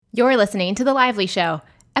You're listening to The Lively Show,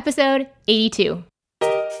 episode 82.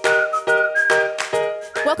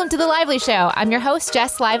 Welcome to The Lively Show. I'm your host,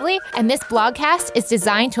 Jess Lively, and this blogcast is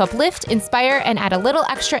designed to uplift, inspire, and add a little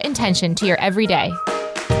extra intention to your everyday.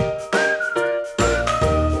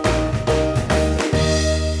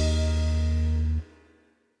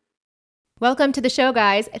 Welcome to the show,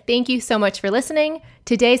 guys. Thank you so much for listening.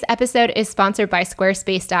 Today's episode is sponsored by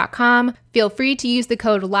Squarespace.com. Feel free to use the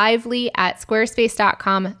code LIVELY at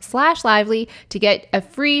squarespace.com/lively to get a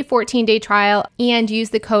free 14-day trial and use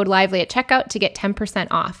the code LIVELY at checkout to get 10%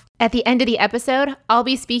 off. At the end of the episode, I'll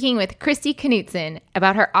be speaking with Christy Knutson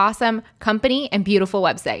about her awesome company and beautiful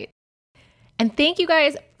website. And thank you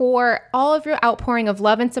guys for all of your outpouring of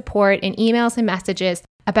love and support in emails and messages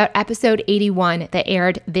about episode 81 that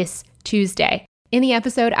aired this Tuesday. In the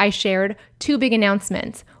episode, I shared two big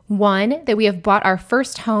announcements. One, that we have bought our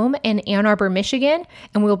first home in Ann Arbor, Michigan,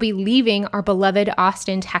 and we'll be leaving our beloved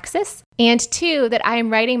Austin, Texas. And two, that I am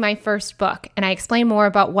writing my first book, and I explain more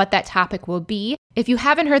about what that topic will be. If you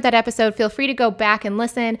haven't heard that episode, feel free to go back and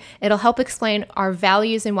listen. It'll help explain our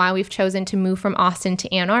values and why we've chosen to move from Austin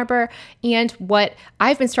to Ann Arbor, and what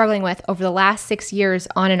I've been struggling with over the last 6 years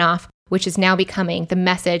on and off, which is now becoming the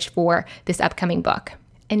message for this upcoming book.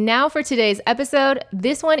 And now for today's episode.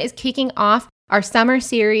 This one is kicking off our summer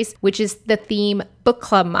series, which is the theme Book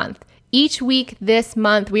Club Month. Each week this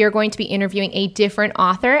month, we are going to be interviewing a different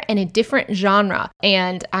author and a different genre.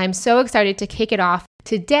 And I'm so excited to kick it off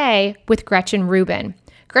today with Gretchen Rubin.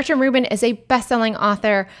 Gretchen Rubin is a best-selling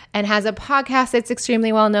author and has a podcast that's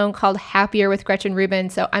extremely well-known called Happier with Gretchen Rubin.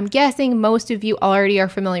 So I'm guessing most of you already are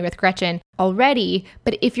familiar with Gretchen already.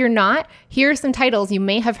 But if you're not, here are some titles you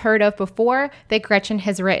may have heard of before that Gretchen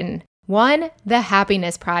has written. 1, The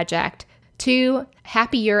Happiness Project. 2,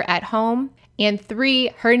 Happier at Home. And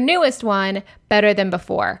 3, her newest one, Better Than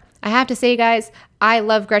Before. I have to say, guys, I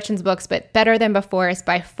love Gretchen's books, but Better Than Before is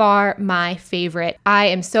by far my favorite. I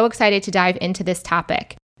am so excited to dive into this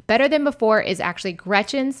topic. Better Than Before is actually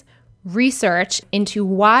Gretchen's research into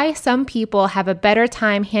why some people have a better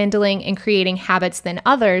time handling and creating habits than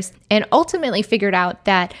others, and ultimately figured out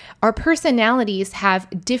that our personalities have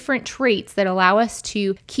different traits that allow us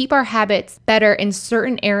to keep our habits better in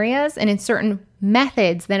certain areas and in certain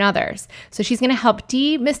methods than others. So she's going to help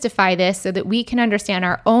demystify this so that we can understand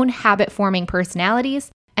our own habit-forming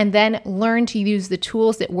personalities and then learn to use the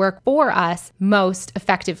tools that work for us most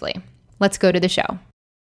effectively. Let's go to the show.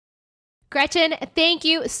 Gretchen, thank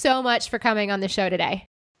you so much for coming on the show today.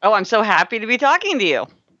 Oh, I'm so happy to be talking to you.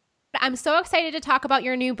 I'm so excited to talk about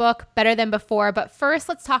your new book, Better Than Before, but first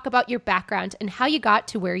let's talk about your background and how you got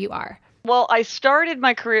to where you are. Well, I started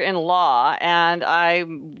my career in law, and I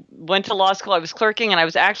went to law school. I was clerking, and I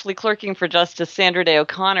was actually clerking for Justice Sandra Day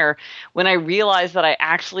O'Connor when I realized that I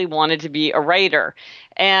actually wanted to be a writer.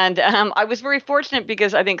 And I was very fortunate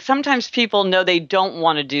because I think sometimes people know they don't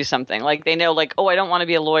want to do something. Like they know, like, oh, I don't want to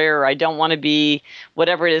be a lawyer, or I don't want to be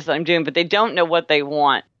whatever it is that I'm doing, but they don't know what they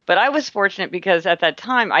want. But I was fortunate because at that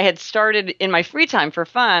time I had started in my free time for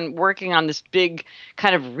fun working on this big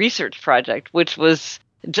kind of research project, which was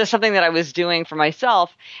just something that I was doing for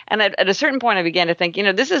myself. And at a certain point, I began to think,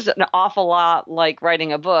 this is an awful lot like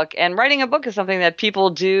writing a book. And writing a book is something that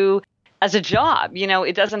people do as a job.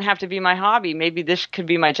 It doesn't have to be my hobby. Maybe this could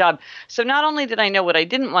be my job. So not only did I know what I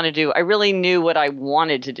didn't want to do, I really knew what I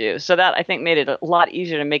wanted to do. So that, I think, made it a lot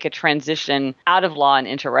easier to make a transition out of law and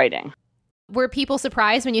into writing. Were people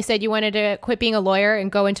surprised when you said you wanted to quit being a lawyer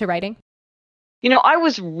and go into writing? I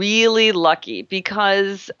was really lucky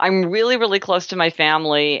because I'm really, really close to my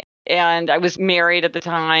family, and I was married at the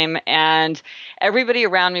time, and everybody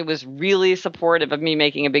around me was really supportive of me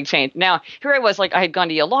making a big change. Now, here I was, like, I had gone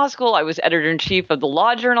to Yale Law School. I was editor-in-chief of the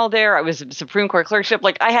Law Journal there. I was a Supreme Court clerkship.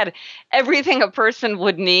 Like, I had everything a person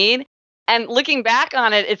would need. And looking back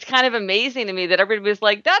on it, it's kind of amazing to me that everybody was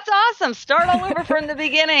like, that's awesome. Start all over from the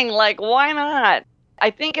beginning. Like, why not? I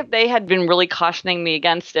think if they had been really cautioning me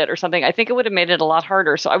against it or something, I think it would have made it a lot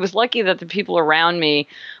harder. So I was lucky that the people around me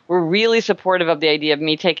were really supportive of the idea of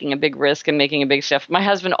me taking a big risk and making a big shift. My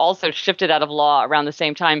husband also shifted out of law around the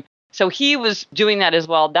same time. So he was doing that as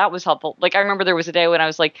well. That was helpful. Like, I remember there was a day when I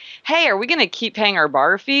was like, hey, are we going to keep paying our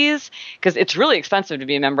bar fees? Because it's really expensive to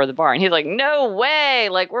be a member of the bar. And he's like, no way.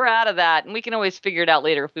 Like, we're out of that. And we can always figure it out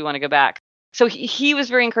later if we want to go back. So he was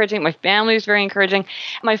very encouraging. My family was very encouraging.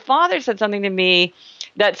 My father said something to me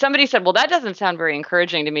that somebody said, well, that doesn't sound very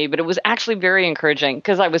encouraging to me, but it was actually very encouraging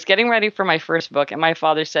because I was getting ready for my first book. And my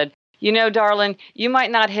father said, darling, you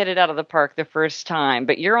might not hit it out of the park the first time,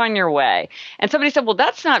 but you're on your way. And somebody said, well,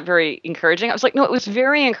 that's not very encouraging. I was like, no, it was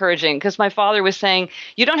very encouraging because my father was saying,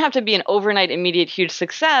 you don't have to be an overnight, immediate, huge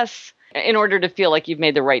success in order to feel like you've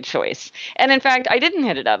made the right choice. And in fact, I didn't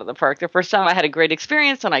hit it out of the park. The first time I had a great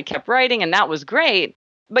experience and I kept writing and that was great.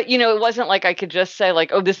 But, it wasn't like I could just say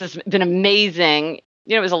like, oh, this has been amazing.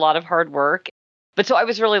 It was a lot of hard work. But so I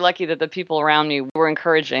was really lucky that the people around me were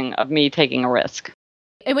encouraging of me taking a risk.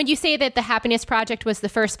 And when you say that The Happiness Project was the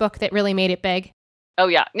first book that really made it big? Oh,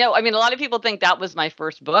 yeah. No, I mean, a lot of people think that was my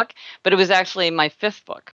first book, but it was actually my fifth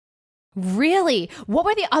book. Really? What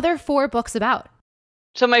were the other 4 books about?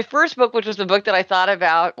 So my first book, which was the book that I thought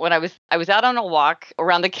about when I was out on a walk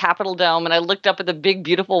around the Capitol Dome, and I looked up at the big,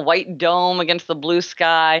 beautiful white dome against the blue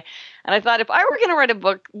sky. And I thought, if I were going to write a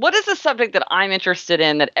book, what is the subject that I'm interested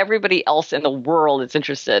in that everybody else in the world is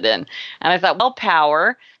interested in? And I thought, well,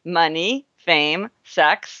 power, money, fame,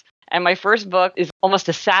 sex. And my first book is almost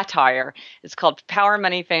a satire. It's called Power,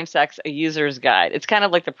 Money, Fame, Sex, A User's Guide. It's kind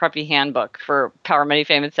of like the preppy handbook for power, money,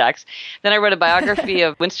 fame, and sex. Then I wrote a biography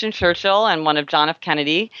of Winston Churchill and one of John F.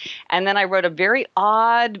 Kennedy. And then I wrote a very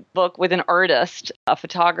odd book with an artist, a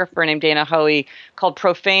photographer named Dana Hoey, called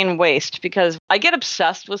Profane Waste, because I get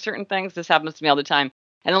obsessed with certain things. This happens to me all the time.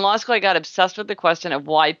 And in law school, I got obsessed with the question of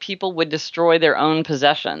why people would destroy their own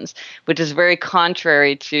possessions, which is very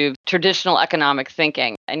contrary to traditional economic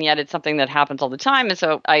thinking. And yet it's something that happens all the time. And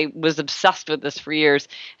so I was obsessed with this for years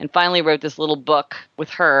and finally wrote this little book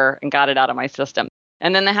with her and got it out of my system.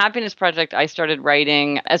 And then The Happiness Project, I started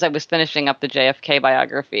writing as I was finishing up the JFK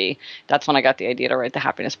biography. That's when I got the idea to write The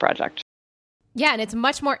Happiness Project. Yeah, and it's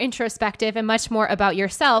much more introspective and much more about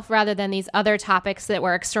yourself rather than these other topics that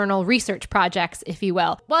were external research projects, if you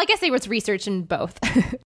will. Well, I guess there was research in both.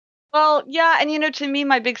 Well, yeah. And, to me,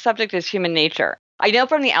 my big subject is human nature. I know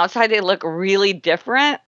from the outside they look really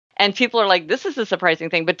different. And people are like, this is a surprising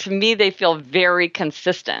thing. But to me, they feel very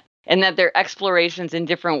consistent in that they're explorations in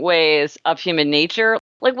different ways of human nature.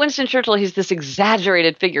 Like Winston Churchill, he's this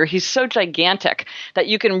exaggerated figure. He's so gigantic that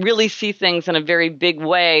you can really see things in a very big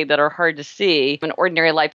way that are hard to see in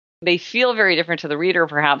ordinary life. They feel very different to the reader,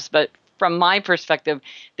 perhaps, but from my perspective,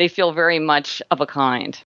 they feel very much of a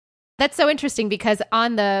kind. That's so interesting because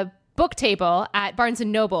on the book table at Barnes &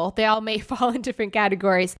 Noble, they all may fall in different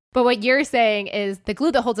categories. But what you're saying is the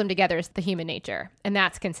glue that holds them together is the human nature, and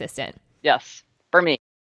that's consistent. Yes, for me.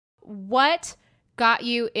 What got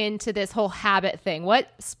you into this whole habit thing? What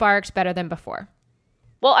sparked Better Than Before?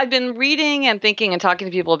 Well, I've been reading and thinking and talking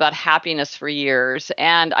to people about happiness for years.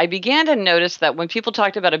 And I began to notice that when people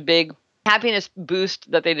talked about a big happiness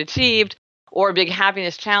boost that they'd achieved or a big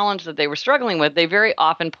happiness challenge that they were struggling with, they very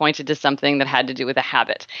often pointed to something that had to do with a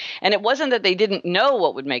habit. And it wasn't that they didn't know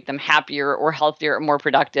what would make them happier or healthier or more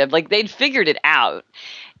productive. Like they'd figured it out.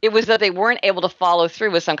 It was that they weren't able to follow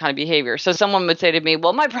through with some kind of behavior. So someone would say to me,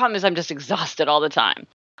 well, my problem is I'm just exhausted all the time.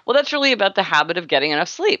 Well, that's really about the habit of getting enough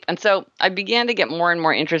sleep. And so I began to get more and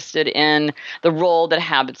more interested in the role that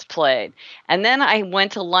habits played. And then I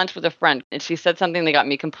went to lunch with a friend, and she said something that got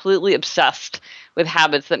me completely obsessed with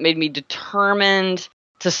habits that made me determined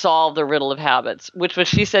to solve the riddle of habits, which was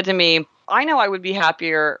she said to me, I know I would be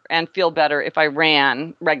happier and feel better if I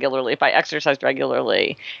ran regularly, if I exercised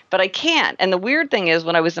regularly, but I can't. And the weird thing is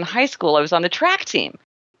when I was in high school, I was on the track team.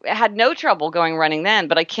 I had no trouble going running then,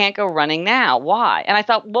 but I can't go running now. Why? And I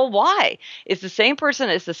thought, well, why? It's the same person.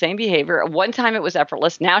 It's the same behavior. At one time it was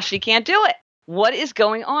effortless. Now she can't do it. What is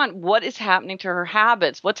going on? What is happening to her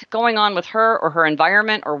habits? What's going on with her or her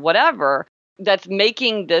environment or whatever that's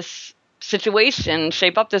making this situation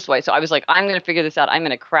shape up this way? So I was like, I'm going to figure this out. I'm going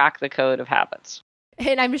to crack the code of habits.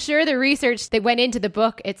 And I'm sure the research that went into the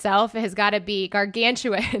book itself has got to be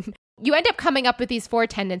gargantuan. You end up coming up with these 4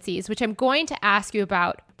 tendencies, which I'm going to ask you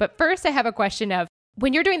about. But first, I have a question of,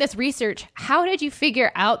 when you're doing this research, how did you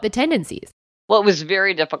figure out the tendencies? Well, it was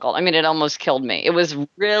very difficult. I mean, it almost killed me. It was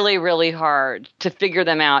really, really hard to figure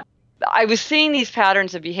them out. I was seeing these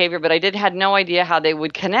patterns of behavior, but I had no idea how they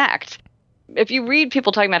would connect. If you read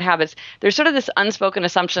people talking about habits, there's sort of this unspoken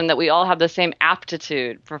assumption that we all have the same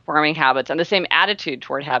aptitude for forming habits and the same attitude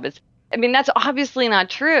toward habits. I mean, that's obviously not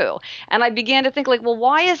true. And I began to think like, well,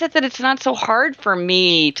 why is it that it's not so hard for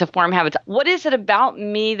me to form habits? What is it about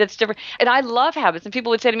me that's different? And I love habits. And people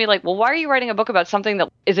would say to me like, well, why are you writing a book about something that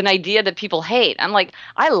is an idea that people hate? I'm like,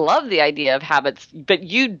 I love the idea of habits, but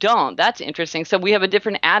you don't. That's interesting. So we have a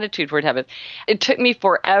different attitude toward habits. It took me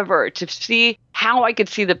forever to see how I could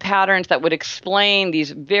see the patterns that would explain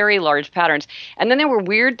these very large patterns. And then there were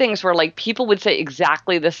weird things where like people would say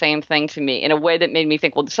exactly the same thing to me in a way that made me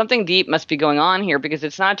think, well, something deep must be going on here, because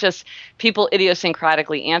it's not just people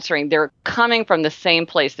idiosyncratically answering. They're coming from the same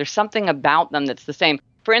place. There's something about them that's the same.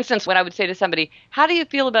 For instance, when I would say to somebody, how do you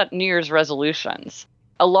feel about New Year's resolutions?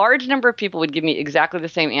 A large number of people would give me exactly the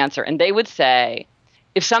same answer. And they would say,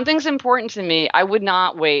 If something's important to me, I would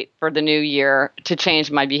not wait for the new year to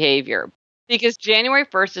change my behavior because January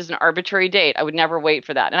 1st is an arbitrary date. I would never wait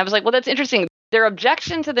for that. And I was like, well, that's interesting. Their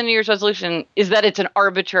objection to the New Year's resolution is that it's an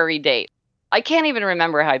arbitrary date. I can't even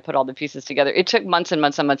remember how I put all the pieces together. It took months and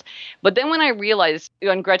months and months. But then when I realized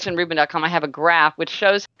on GretchenRubin.com, I have a graph which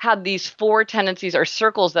shows how these 4 tendencies are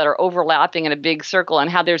circles that are overlapping in a big circle and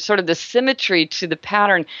how there's sort of the symmetry to the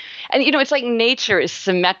pattern. And, it's like nature is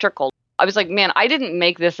symmetrical. I was like, man, I didn't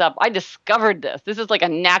make this up. I discovered this. This is like a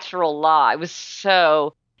natural law. I was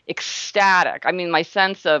so ecstatic. I mean, my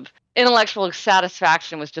sense of intellectual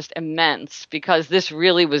satisfaction was just immense because this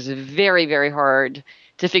really was very, very hard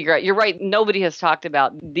to figure out. You're right. Nobody has talked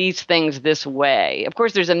about these things this way. Of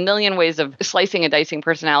course, there's a million ways of slicing and dicing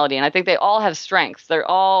personality, and I think they all have strengths. They're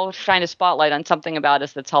all shine a spotlight on something about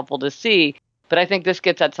us that's helpful to see. But I think this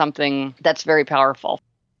gets at something that's very powerful.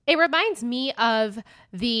 It reminds me of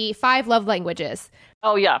the 5 love languages.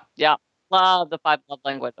 Oh, yeah. Yeah. Love the 5 love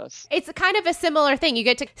languages. It's kind of a similar thing. You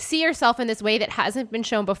get to see yourself in this way that hasn't been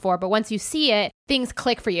shown before, but once you see it, things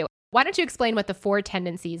click for you. Why don't you explain what the 4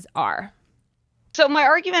 tendencies are? So my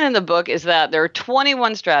argument in the book is that there are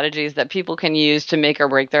 21 strategies that people can use to make or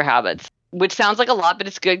break their habits, which sounds like a lot, but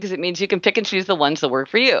it's good because it means you can pick and choose the ones that work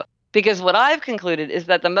for you. Because what I've concluded is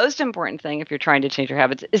that the most important thing if you're trying to change your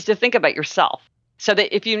habits is to think about yourself. So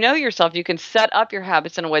that if you know yourself, you can set up your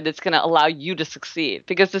habits in a way that's going to allow you to succeed.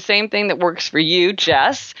 Because the same thing that works for you,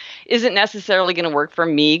 Jess, isn't necessarily going to work for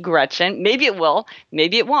me, Gretchen. Maybe it will,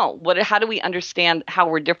 maybe it won't. How do we understand how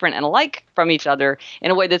we're different and alike from each other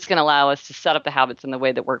in a way that's going to allow us to set up the habits in the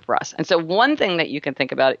way that work for us? And so one thing that you can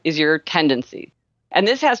think about is your tendency. And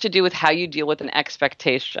this has to do with how you deal with an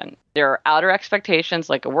expectation. There are outer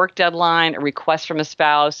expectations like a work deadline, a request from a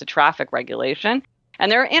spouse, a traffic regulation.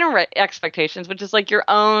 And there are inner expectations, which is like your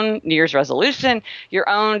own New Year's resolution, your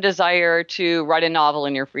own desire to write a novel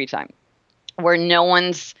in your free time, where no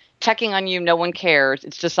one's checking on you, no one cares.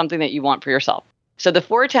 It's just something that you want for yourself. So the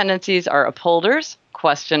 4 tendencies are upholders,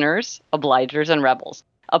 questioners, obligers, and rebels.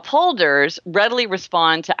 Upholders readily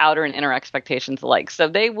respond to outer and inner expectations alike. So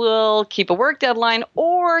they will keep a work deadline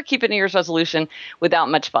or keep a New Year's resolution without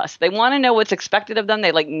much fuss. They want to know what's expected of them.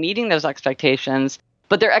 They like meeting those expectations.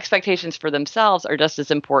 But their expectations for themselves are just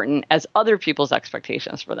as important as other people's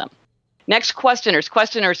expectations for them. Next, questioners.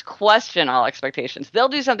 Questioners question all expectations. They'll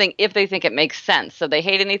do something if they think it makes sense. So they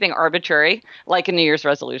hate anything arbitrary, like a New Year's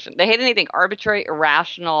resolution. They hate anything arbitrary,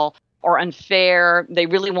 irrational, or unfair. They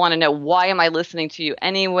really want to know, why am I listening to you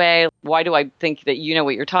anyway? Why do I think that you know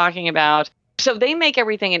what you're talking about? So they make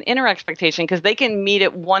everything an inner expectation because they can meet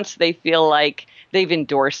it once they feel like they've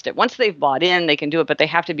endorsed it. Once they've bought in, they can do it, but they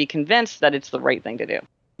have to be convinced that it's the right thing to do.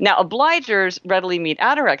 Now, obligers readily meet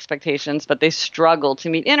outer expectations, but they struggle to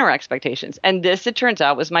meet inner expectations. And this, it turns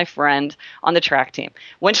out, was my friend on the track team.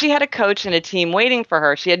 When she had a coach and a team waiting for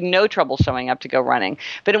her, she had no trouble showing up to go running.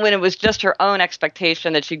 But when it was just her own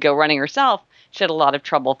expectation that she'd go running herself, she had a lot of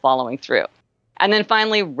trouble following through. And then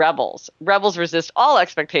finally, rebels. Rebels resist all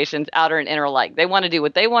expectations, outer and inner alike. They want to do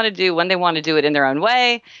what they want to do when they want to do it in their own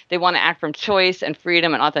way. They want to act from choice and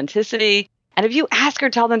freedom and authenticity. And if you ask or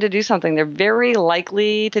tell them to do something, they're very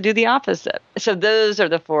likely to do the opposite. So those are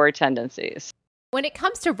the 4 tendencies. When it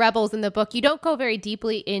comes to rebels in the book, you don't go very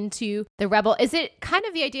deeply into the rebel. Is it kind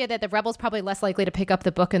of the idea that the rebel's probably less likely to pick up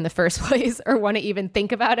the book in the first place or want to even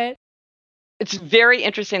think about it? It's very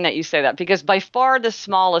interesting that you say that because by far the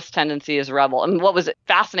smallest tendency is rebel. And what was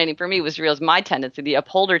fascinating for me was to realize my tendency, the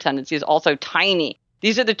upholder tendency, is also tiny.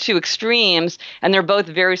 These are the 2 extremes, and they're both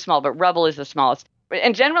very small, but rebel is the smallest.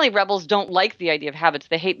 And generally, rebels don't like the idea of habits.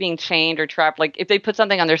 They hate being chained or trapped. Like if they put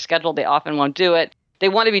something on their schedule, they often won't do it. They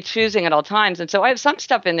want to be choosing at all times. And so I have some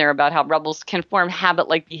stuff in there about how rebels can form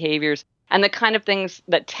habit-like behaviors and the kind of things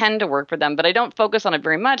that tend to work for them. But I don't focus on it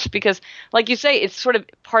very much because, like you say, it's sort of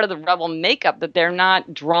part of the rebel makeup that they're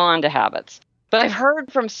not drawn to habits. But I've heard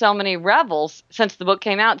from so many rebels since the book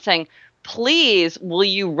came out saying, please, will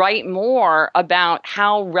you write more about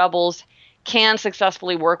how rebels can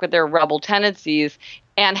successfully work with their rebel tendencies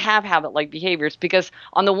and have habit-like behaviors? Because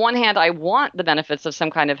on the one hand, I want the benefits of some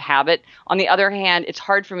kind of habit. On the other hand, it's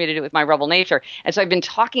hard for me to do it with my rebel nature. And so I've been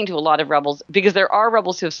talking to a lot of rebels because there are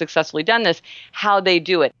rebels who have successfully done this, how they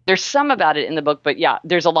do it. There's some about it in the book, but yeah,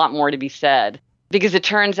 there's a lot more to be said because it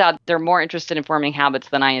turns out they're more interested in forming habits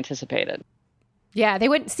than I anticipated. Yeah, they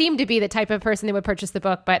wouldn't seem to be the type of person that would purchase the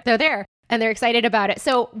book, but they're there and they're excited about it.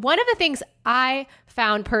 So one of the things I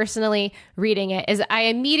found personally reading it is I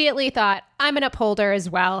immediately thought, I'm an upholder as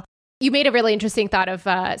well. You made a really interesting thought of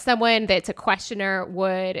someone that's a questioner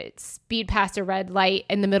would speed past a red light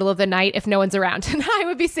in the middle of the night if no one's around. And I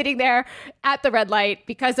would be sitting there at the red light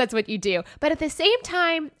because that's what you do. But at the same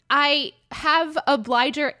time, I have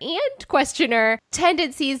obliger and questioner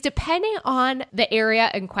tendencies depending on the area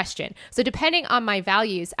in question. So depending on my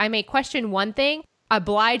values, I may question one thing,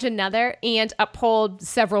 oblige another, and uphold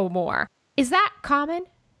several more. Is that common?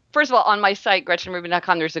 First of all, on my site,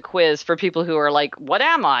 GretchenRubin.com, there's a quiz for people who are like, what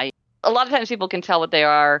am I? A lot of times people can tell what they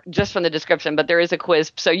are just from the description, but there is a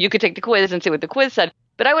quiz. So you could take the quiz and see what the quiz said.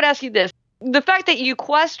 But I would ask you this. The fact that you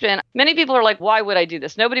question, many people are like, why would I do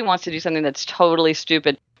this? Nobody wants to do something that's totally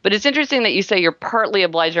stupid. But it's interesting that you say you're partly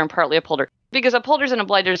obliger and partly upholder, because upholders and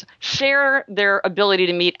obligers share their ability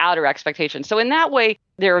to meet outer expectations. So in that way,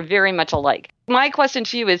 they're very much alike. My question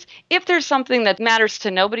to you is, if there's something that matters to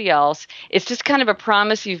nobody else, it's just kind of a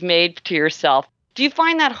promise you've made to yourself, do you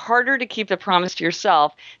find that harder to keep the promise to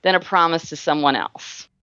yourself than a promise to someone else?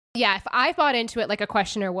 Yeah, if I bought into it like a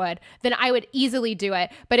questioner would, then I would easily do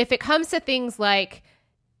it. But if it comes to things like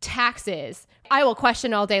taxes, I will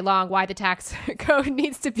question all day long why the tax code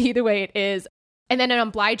needs to be the way it is. And then an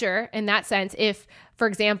obliger in that sense, if, for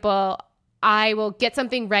example, I will get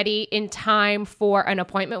something ready in time for an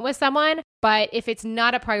appointment with someone, but if it's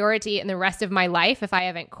not a priority in the rest of my life, if I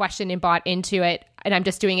haven't questioned and bought into it, and I'm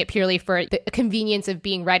just doing it purely for the convenience of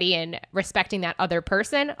being ready and respecting that other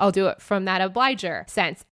person, I'll do it from that obliger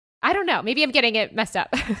sense. I don't know. Maybe I'm getting it messed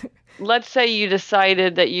up. Let's say you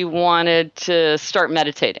decided that you wanted to start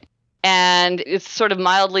meditating, and it's sort of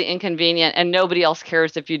mildly inconvenient and nobody else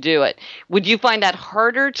cares if you do it. Would you find that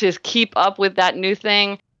harder to keep up with that new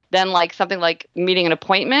thing than like something like meeting an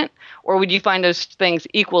appointment? Or would you find those things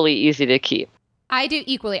equally easy to keep? I do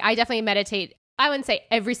equally. I definitely meditate. I wouldn't say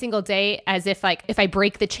every single day, as if like if I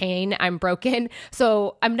break the chain, I'm broken.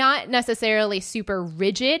 So I'm not necessarily super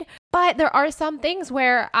rigid, but there are some things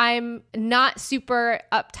where I'm not super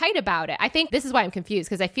uptight about it. I think this is why I'm confused,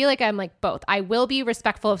 because I feel like I'm like both. I will be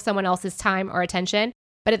respectful of someone else's time or attention,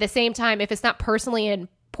 but at the same time, if it's not personally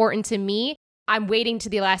important to me, I'm waiting to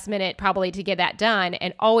the last minute probably to get that done,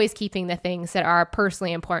 and always keeping the things that are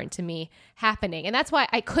personally important to me happening. And that's why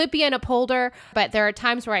I could be an upholder, but there are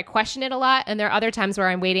times where I question it a lot. And there are other times where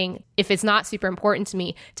I'm waiting, if it's not super important to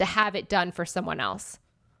me, to have it done for someone else.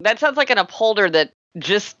 That sounds like an upholder that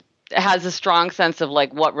just has a strong sense of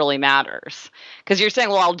like what really matters. Because you're saying,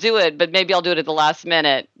 well, I'll do it, but maybe I'll do it at the last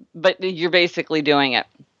minute. But you're basically doing it.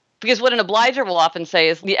 Because what an obliger will often say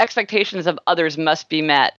is the expectations of others must be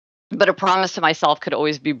met, but a promise to myself could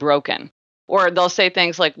always be broken. Or they'll say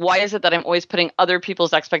things like, why is it that I'm always putting other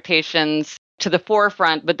people's expectations to the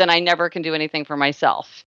forefront, but then I never can do anything for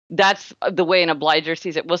myself? That's the way an obliger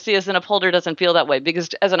sees it. We'll see as an upholder doesn't feel that way, because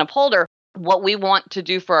as an upholder, what we want to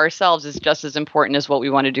do for ourselves is just as important as what we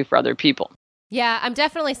want to do for other people. Yeah, I'm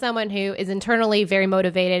definitely someone who is internally very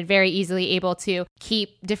motivated, very easily able to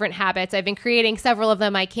keep different habits. I've been creating several of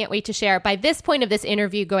them. I can't wait to share. By this point of this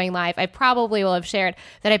interview going live, I probably will have shared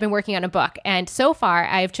that I've been working on a book. And so far,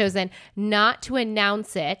 I've chosen not to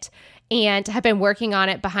announce it and have been working on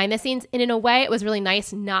it behind the scenes. And in a way, it was really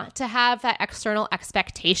nice not to have that external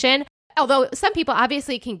expectation. Although some people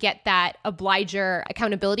obviously can get that obliger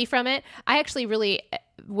accountability from it, I actually really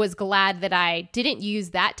was glad that I didn't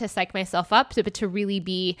use that to psych myself up, but to really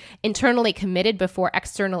be internally committed before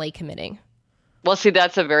externally committing. Well, see,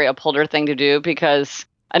 that's a very upholder thing to do, because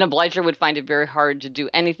an obliger would find it very hard to do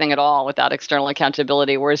anything at all without external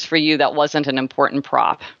accountability, whereas for you, that wasn't an important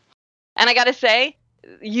prop. And I got to say,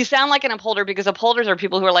 you sound like an upholder, because upholders are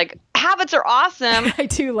people who are like, habits are awesome. I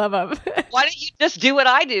do love them. Why don't you just do what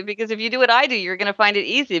I do? Because if you do what I do, you're going to find it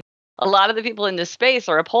easy. A lot of the people in this space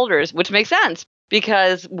are upholders, which makes sense,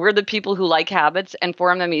 because we're the people who like habits and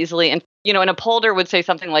form them easily. And, you know, an upholder would say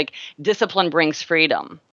something like, discipline brings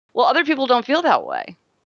freedom. Well, other people don't feel that way.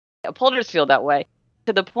 Upholders feel that way.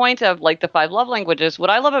 To the point of like the 5 love languages, what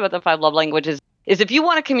I love about the 5 love languages is if you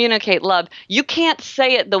want to communicate love, you can't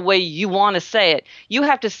say it the way you want to say it. You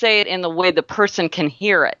have to say it in the way the person can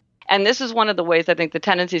hear it. And this is one of the ways I think the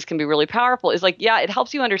tendencies can be really powerful, is like, yeah, it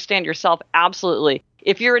helps you understand yourself. Absolutely.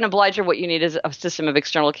 If you're an obliger, what you need is a system of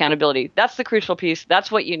external accountability. That's the crucial piece. That's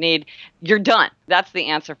what you need. You're done. That's the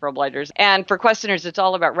answer for obligers. And for questioners, it's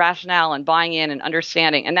all about rationale and buying in and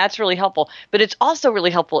understanding. And that's really helpful. But it's also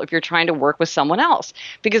really helpful if you're trying to work with someone else.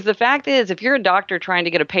 Because the fact is, if you're a doctor trying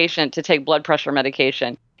to get a patient to take blood pressure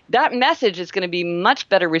medication, That message is going to be much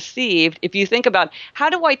better received if you think about, how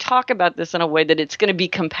do I talk about this in a way that it's going to be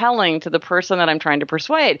compelling to the person that I'm trying to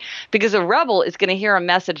persuade? Because a rebel is going to hear a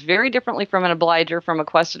message very differently from an obliger, from a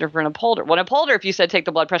questioner, from an upholder. Well, an upholder, if you said take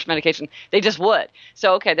the blood pressure medication, they just would.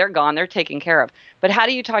 So, okay, they're gone, they're taken care of. But how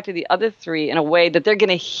do you talk to the other three in a way that they're going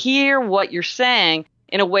to hear what you're saying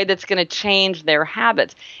in a way that's going to change their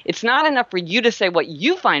habits? It's not enough for you to say what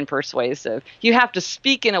you find persuasive. You have to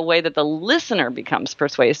speak in a way that the listener becomes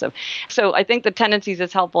persuasive. So I think the tendencies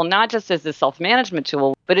is helpful not just as a self-management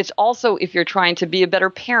tool, but it's also if you're trying to be a better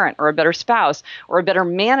parent or a better spouse or a better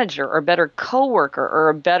manager or a better coworker or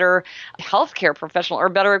a better healthcare professional or a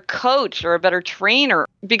better coach or a better trainer,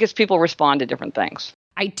 because people respond to different things.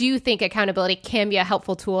 I do think accountability can be a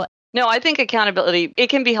helpful tool. No, I think accountability, it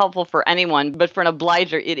can be helpful for anyone, but for an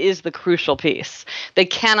obliger, it is the crucial piece. They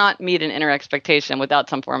cannot meet an inner expectation without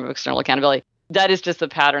some form of external accountability. That is just the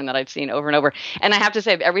pattern that I've seen over and over. And I have to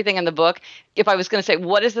say, of everything in the book, if I was going to say,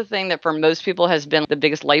 what is the thing that for most people has been the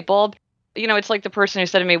biggest light bulb? It's like the person who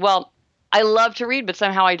said to me, well, I love to read, but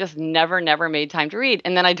somehow I just never made time to read.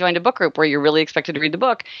 And then I joined a book group where you're really expected to read the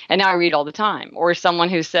book, and now I read all the time. Or someone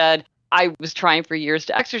who said, I was trying for years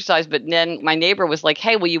to exercise, but then my neighbor was like,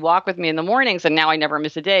 hey, will you walk with me in the mornings? And now I never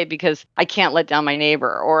miss a day because I can't let down my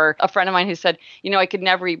neighbor. Or a friend of mine who said, I could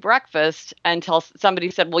never eat breakfast until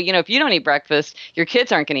somebody said, well, if you don't eat breakfast, your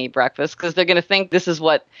kids aren't going to eat breakfast because they're going to think this is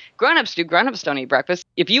what grown-ups do. Grown-ups don't eat breakfast.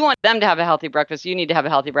 If you want them to have a healthy breakfast, you need to have a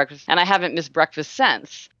healthy breakfast. And I haven't missed breakfast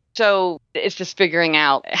since. So it's just figuring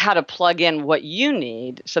out how to plug in what you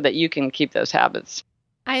need so that you can keep those habits.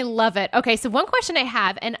 I love it. Okay, so one question I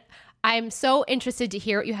have, and I'm so interested to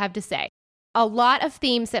hear what you have to say. A lot of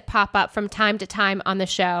themes that pop up from time to time on the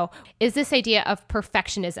show is this idea of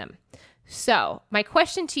perfectionism. So my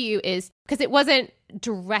question to you is, because it wasn't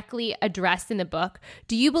directly addressed in the book,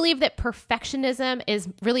 do you believe that perfectionism is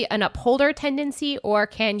really an upholder tendency, or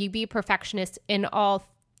can you be perfectionist in all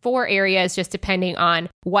four areas just depending on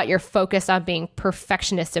what you're focused on being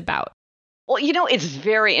perfectionist about? Well, it's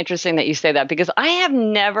very interesting that you say that because I have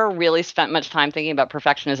never really spent much time thinking about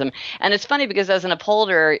perfectionism. And it's funny because as an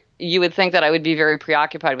upholder, you would think that I would be very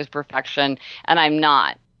preoccupied with perfection, and I'm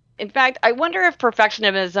not. In fact, I wonder if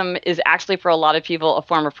perfectionism is actually for a lot of people a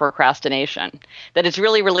form of procrastination, that it's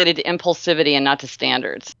really related to impulsivity and not to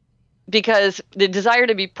standards. Because the desire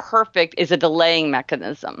to be perfect is a delaying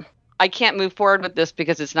mechanism. I can't move forward with this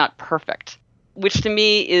because it's not perfect, which to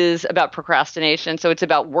me is about procrastination. So it's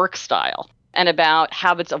about work style and about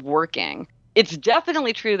habits of working. It's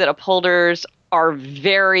definitely true that upholders are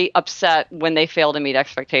very upset when they fail to meet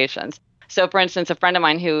expectations. So, for instance, a friend of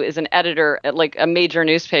mine who is an editor at like a major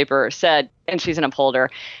newspaper said, and she's an upholder,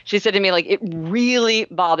 she said to me, like, it really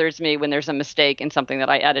bothers me when there's a mistake in something that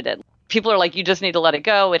I edited. People are like, you just need to let it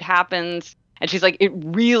go. It happens. And she's like, it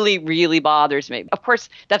really, really bothers me. Of course,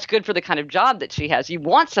 that's good for the kind of job that she has. You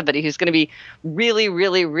want somebody who's going to be really,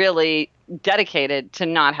 really, really dedicated to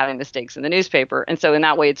not having mistakes in the newspaper. And so in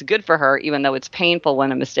that way, it's good for her, even though it's painful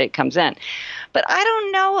when a mistake comes in. But I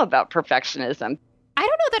don't know about perfectionism. I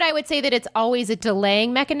don't know that I would say that it's always a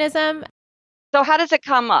delaying mechanism. So how does it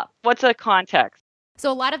come up? What's the context?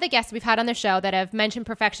 So a lot of the guests we've had on the show that have mentioned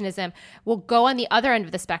perfectionism will go on the other end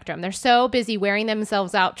of the spectrum. They're so busy wearing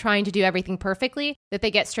themselves out trying to do everything perfectly that they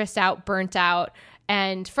get stressed out, burnt out,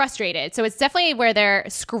 and frustrated. So it's definitely where they're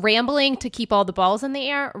scrambling to keep all the balls in the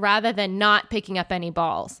air rather than not picking up any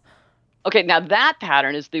balls. Okay, now that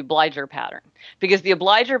pattern is the obliger pattern, because the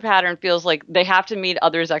obliger pattern feels like they have to meet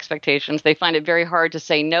others' expectations. They find it very hard to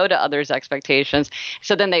say no to others' expectations.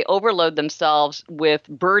 So then they overload themselves with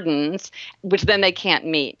burdens, which then they can't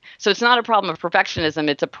meet. So it's not a problem of perfectionism.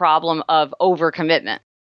 It's a problem of overcommitment.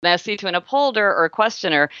 Now, see, to an upholder or a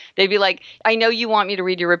questioner, they'd be like, I know you want me to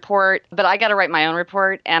read your report, but I got to write my own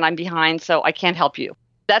report and I'm behind, so I can't help you.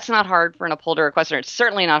 That's not hard for an upholder or a questioner. It's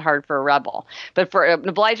certainly not hard for a rebel. But for an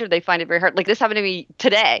obliger, they find it very hard. Like this happened to me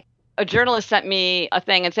today. A journalist sent me a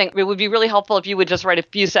thing and saying, it would be really helpful if you would just write a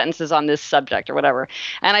few sentences on this subject or whatever.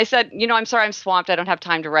 And I said, I'm sorry, I'm swamped. I don't have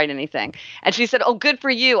time to write anything. And she said, oh, good for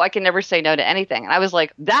you. I can never say no to anything. And I was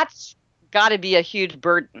like, that's got to be a huge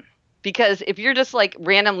burden. Because if you're just like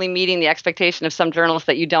randomly meeting the expectation of some journalist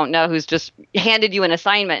that you don't know who's just handed you an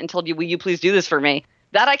assignment and told you, will you please do this for me?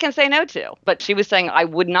 That I can say no to. But she was saying I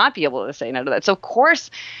would not be able to say no to that. So, of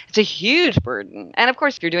course, it's a huge burden. And, of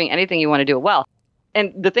course, if you're doing anything, you want to do it well.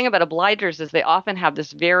 And the thing about obligers is they often have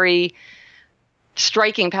this very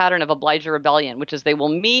striking pattern of obliger rebellion, which is they will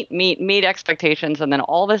meet expectations, and then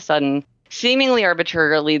all of a sudden, seemingly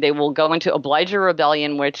arbitrarily, they will go into obliger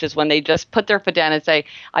rebellion, which is when they just put their foot down and say,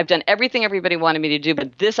 I've done everything everybody wanted me to do,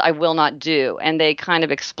 but this I will not do. And they kind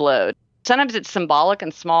of explode. Sometimes it's symbolic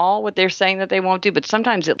and small, what they're saying that they won't do, but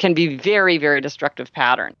sometimes it can be very, very destructive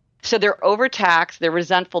pattern. So they're overtaxed, they're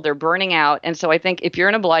resentful, they're burning out. And so I think if you're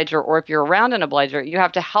an obliger or if you're around an obliger, you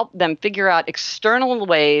have to help them figure out external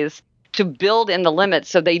ways to build in the limits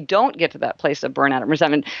so they don't get to that place of burnout and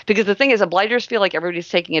resentment. Because the thing is, obligers feel like everybody's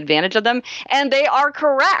taking advantage of them, and they are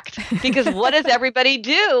correct. Because what does everybody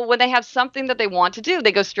do when they have something that they want to do?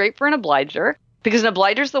 They go straight for an obliger, because an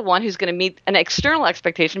obliger is the one who's going to meet an external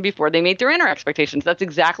expectation before they meet their inner expectations. That's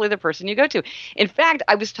exactly the person you go to. In fact,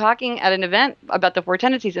 I was talking at an event about the 4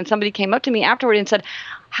 tendencies, and somebody came up to me afterward and said,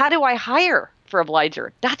 how do I hire for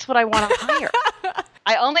obliger? That's what I want to hire.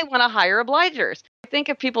 I only want to hire obligers. I think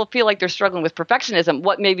if people feel like they're struggling with perfectionism,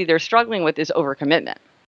 what maybe they're struggling with is overcommitment.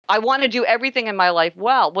 I want to do everything in my life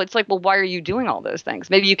well. Well, it's like, well, why are you doing all those things?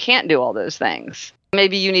 Maybe you can't do all those things.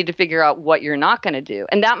 Maybe you need to figure out what you're not going to do.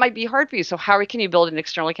 And that might be hard for you. So how can you build an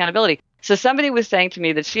external accountability? So somebody was saying to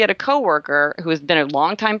me that she had a coworker who has been a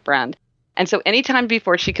longtime friend. And so anytime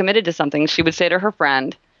before she committed to something, she would say to her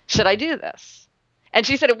friend, should I do this? And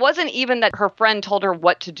she said it wasn't even that her friend told her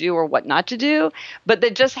what to do or what not to do, but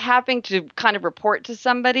that just having to kind of report to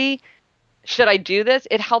somebody, should I do this?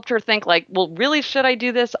 It helped her think like, well, really, should I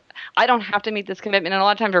do this? I don't have to meet this commitment. And a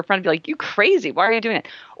lot of times her friend would be like, you crazy. Why are you doing it?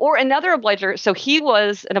 Or another obliger. So he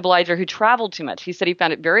was an obliger who traveled too much. He said he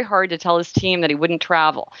found it very hard to tell his team that he wouldn't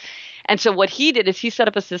travel. And so what he did is he set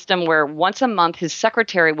up a system where once a month his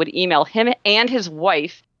secretary would email him and his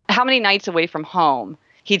wife how many nights away from home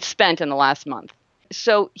he'd spent in the last month.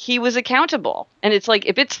 So he was accountable. And it's like,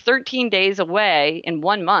 if it's 13 days away in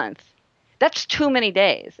 1 month, that's too many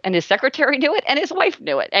days. And his secretary knew it and his wife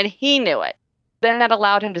knew it and he knew it. Then that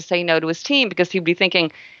allowed him to say no to his team because he'd be thinking,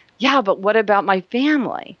 yeah, but what about my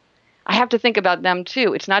family? I have to think about them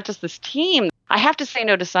too. It's not just this team. I have to say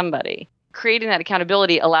no to somebody. Creating that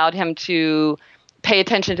accountability allowed him to pay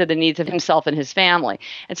attention to the needs of himself and his family.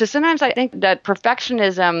 And so sometimes I think that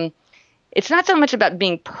perfectionism, it's not so much about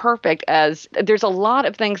being perfect as there's a lot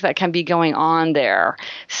of things that can be going on there.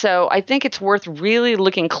 So I think it's worth really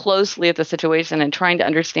looking closely at the situation and trying to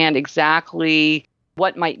understand exactly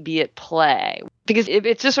what might be at play. Because if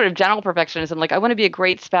it's just sort of general perfectionism, like I want to be a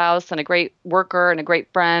great spouse and a great worker and a great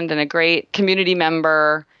friend and a great community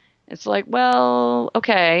member, it's like, well,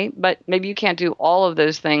 okay, but maybe you can't do all of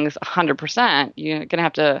those things 100%. You're going to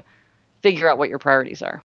have to figure out what your priorities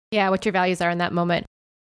are. Yeah, what your values are in that moment.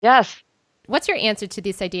 Yes. What's your answer to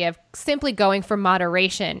this idea of simply going for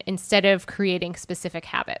moderation instead of creating specific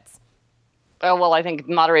habits? Oh, well, I think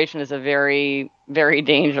moderation is a very, very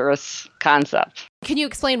dangerous concept. Can you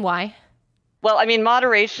explain why? Well, I mean,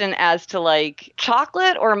 moderation as to like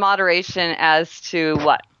chocolate or moderation as to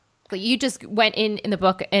what? You just went in the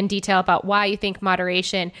book in detail about why you think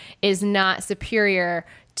moderation is not superior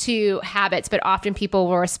to habits, but often people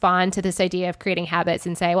will respond to this idea of creating habits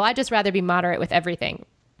and say, well, I'd just rather be moderate with everything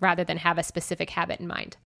rather than have a specific habit in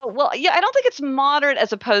mind. Well, yeah, I don't think it's moderate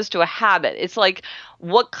as opposed to a habit. It's like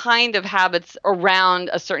what kind of habits around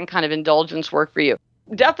a certain kind of indulgence work for you.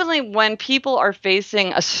 Definitely when people are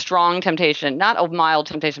facing a strong temptation, not a mild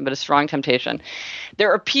temptation, but a strong temptation,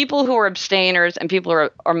 there are people who are abstainers and people who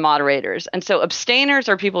are moderators. And so abstainers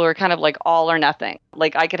are people who are kind of like all or nothing.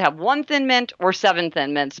 Like I could have 1 Thin Mint or 7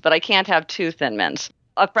 Thin Mints, but I can't have 2 Thin Mints.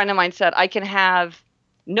 A friend of mine said, I can have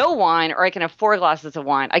no wine or I can have 4 glasses of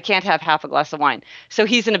wine. I can't have half a glass of wine. So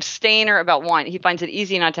he's an abstainer about wine. He finds it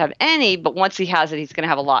easy not to have any, but once he has it, he's going to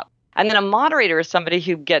have a lot. And then a moderator is somebody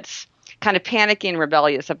who gets kind of panicky and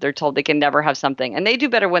rebellious if they're told they can never have something. And they do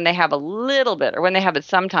better when they have a little bit or when they have it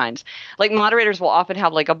sometimes. Like moderators will often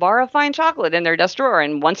have like a bar of fine chocolate in their desk drawer.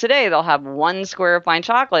 And once a day, they'll have 1 square of fine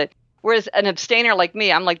chocolate. Whereas an abstainer like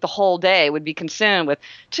me, I'm like the whole day would be consumed with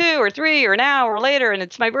 2 or 3 or an hour later, and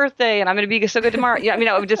it's my birthday, and I'm going to be so good tomorrow. Yeah, I mean,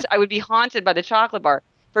 I would be haunted by the chocolate bar.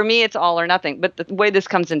 For me, it's all or nothing. But the way this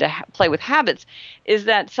comes into play with habits is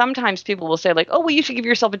that sometimes people will say like, oh, well, you should give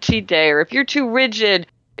yourself a cheat day, or if you're too rigid,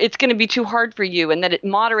 it's going to be too hard for you, and that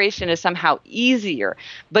moderation is somehow easier.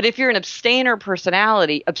 But if you're an abstainer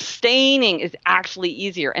personality, abstaining is actually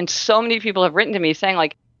easier. And so many people have written to me saying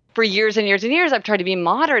like, for years and years and years, I've tried to be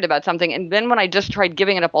moderate about something. And then when I just tried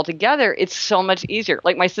giving it up altogether, it's so much easier.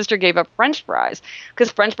 Like my sister gave up French fries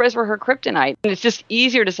because French fries were her kryptonite. And it's just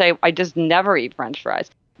easier to say, I just never eat French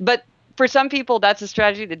fries. But for some people, that's a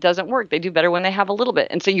strategy that doesn't work. They do better when they have a little bit.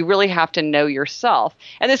 And so you really have to know yourself.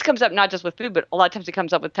 And this comes up not just with food, but a lot of times it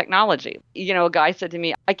comes up with technology. You know, a guy said to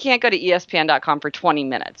me, I can't go to ESPN.com for 20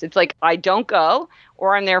 minutes. It's like I don't go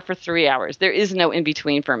or I'm there for 3 hours. There is no in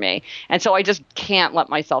between for me. And so I just can't let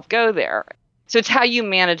myself go there. So it's how you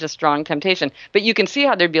manage a strong temptation. But you can see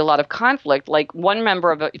how there'd be a lot of conflict. Like one member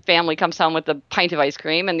of a family comes home with a pint of ice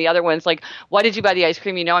cream and the other one's like, why did you buy the ice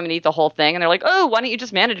cream? You know I'm going to eat the whole thing. And they're like, oh, why don't you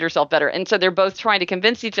just manage yourself better? And so they're both trying to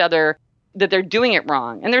convince each other that they're doing it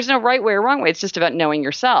wrong. And there's no right way or wrong way. It's just about knowing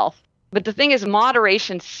yourself. But the thing is,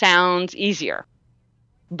 moderation sounds easier.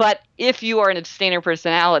 But if you are an abstainer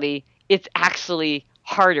personality, it's actually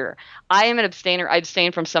harder. I am an abstainer. I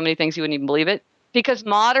abstain from so many things you wouldn't even believe it. Because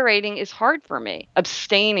moderating is hard for me.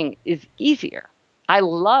 Abstaining is easier. I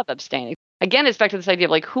love abstaining. Again, it's back to this idea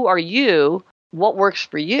of like, who are you? What works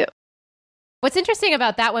for you? What's interesting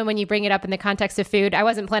about that one when you bring it up in the context of food, I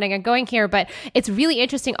wasn't planning on going here, but it's really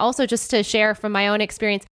interesting also just to share from my own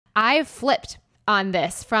experience. I've flipped on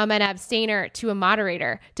this from an abstainer to a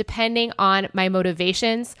moderator, depending on my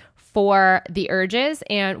motivations for the urges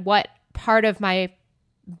and what part of my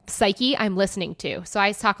psyche I'm listening to. So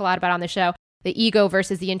I talk a lot about on the show, the ego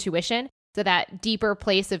versus the intuition. So that deeper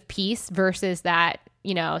place of peace versus that,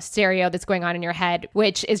 stereo that's going on in your head,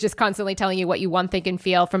 which is just constantly telling you what you want, think, and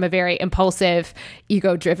feel from a very impulsive,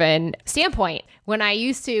 ego-driven standpoint. When I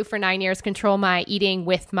used to, for 9 years, control my eating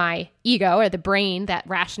with my ego or the brain, that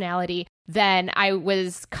rationality, then I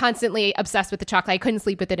was constantly obsessed with the chocolate. I couldn't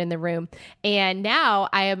sleep with it in the room. And now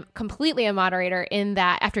I am completely a moderator in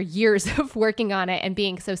that after years of working on it and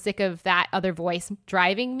being so sick of that other voice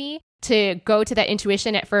driving me, to go to that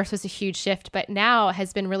intuition at first was a huge shift, but now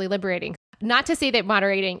has been really liberating. Not to say that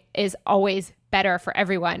moderating is always better for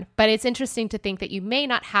everyone, but it's interesting to think that you may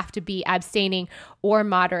not have to be abstaining or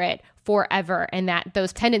moderate forever and that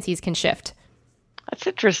those tendencies can shift. That's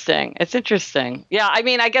interesting. It's interesting. Yeah, I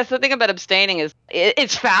mean, I guess the thing about abstaining is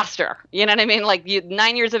it's faster. You know what I mean? Like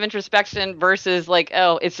 9 years of introspection versus like,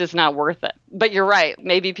 oh, it's just not worth it. But you're right.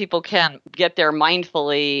 Maybe people can get there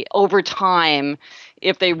mindfully over time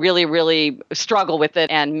if they really, really struggle with it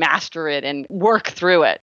and master it and work through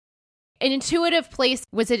it. An intuitive place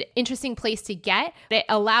was an interesting place to get. It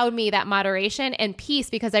allowed me that moderation and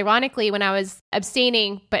peace because ironically, when I was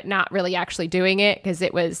abstaining, but not really actually doing it because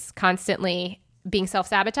it was constantly being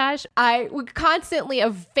self-sabotage, I would constantly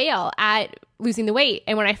fail at losing the weight.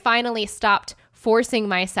 And when I finally stopped forcing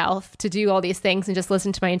myself to do all these things and just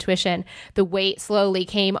listen to my intuition, the weight slowly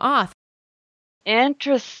came off.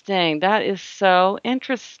 Interesting. That is so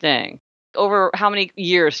interesting. Over how many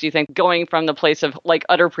years do you think going from the place of like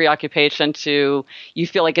utter preoccupation to you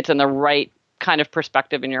feel like it's in the right kind of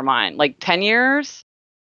perspective in your mind? Like 10 years?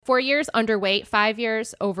 4 years underweight, 5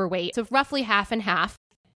 years overweight. So roughly half and half.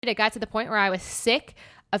 It got to the point where I was sick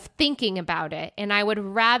of thinking about it. And I would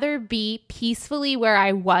rather be peacefully where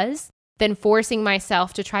I was than forcing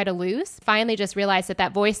myself to try to lose. Finally just realized that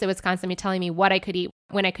that voice that was constantly telling me what I could eat,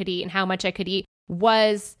 when I could eat, and how much I could eat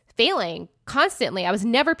was failing constantly. I was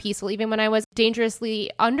never peaceful, even when I was dangerously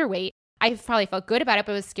underweight. I probably felt good about it,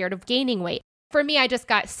 but I was scared of gaining weight. For me, I just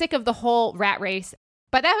got sick of the whole rat race.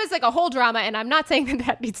 But that was like a whole drama, and I'm not saying that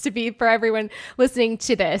that needs to be for everyone listening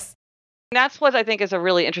to this. That's what I think is a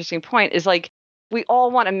really interesting point is like, we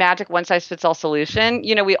all want a magic one-size-fits-all solution.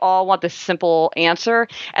 We all want the simple answer.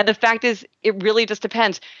 And the fact is, it really just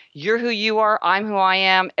depends. You're who you are. I'm who I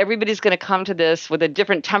am. Everybody's going to come to this with a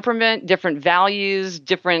different temperament, different values,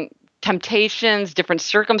 different temptations, different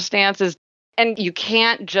circumstances. And you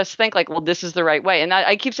can't just think like, well, this is the right way. And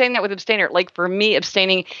I keep saying that with abstainer. Like for me,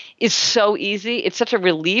 abstaining is so easy. It's such a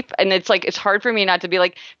relief. And it's like, it's hard for me not to be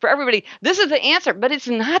like, for everybody, this is the answer, but it's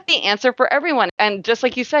not the answer for everyone. And just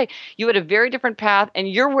like you say, you had a very different path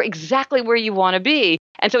and you're exactly where you want to be.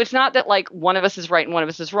 And so it's not that like one of us is right and one of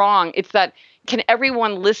us is wrong. It's that can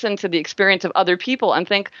everyone listen to the experience of other people and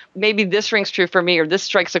think maybe this rings true for me or this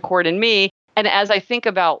strikes a chord in me. And as I think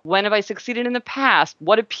about when have I succeeded in the past,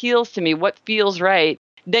 what appeals to me, what feels right,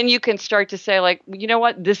 then you can start to say like, you know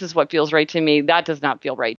what, this is what feels right to me. That does not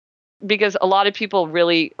feel right. Because a lot of people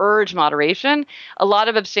really urge moderation. A lot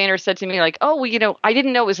of abstainers said to me like, oh, well, I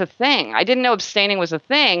didn't know it was a thing. I didn't know abstaining was a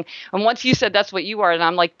thing. And once you said that's what you are and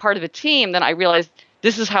I'm like part of a team, then I realized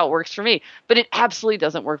this is how it works for me. But it absolutely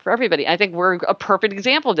doesn't work for everybody. I think we're a perfect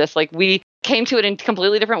example of this. Like we came to it in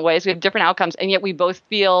completely different ways. We have different outcomes. And yet we both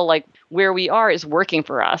feel like where we are is working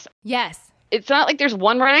for us. Yes. It's not like there's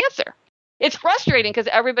one right answer. It's frustrating because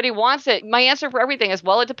everybody wants it. My answer for everything is,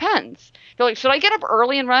 well, it depends. They're like, should I get up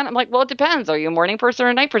early and run? I'm like, well, it depends. Are you a morning person or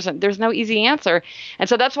a night person? There's no easy answer. And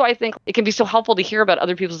so that's why I think it can be so helpful to hear about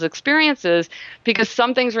other people's experiences because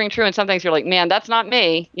some things ring true and some things you're like, man, that's not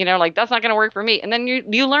me. Like that's not going to work for me. And then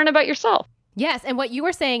you learn about yourself. Yes. And what you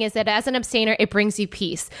were saying is that as an abstainer, it brings you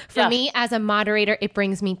peace. For me, as a moderator, it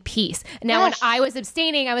brings me peace. Now, when I was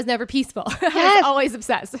abstaining, I was never peaceful. I was always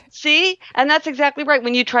obsessed. See? And that's exactly right.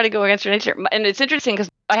 When you try to go against your nature. And it's interesting because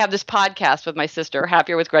I have this podcast with my sister,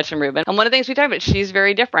 Happier with Gretchen Rubin. And one of the things we talk about, she's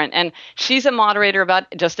very different. And she's a moderator about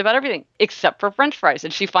just about everything except for French fries.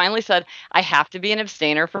 And she finally said, I have to be an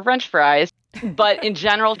abstainer for French fries. But in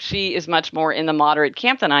general, she is much more in the moderate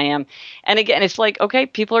camp than I am. And again, it's like, okay,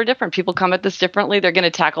 people are different. People come at this differently. They're going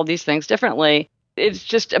to tackle these things differently. It's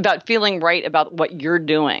just about feeling right about what you're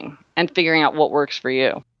doing and figuring out what works for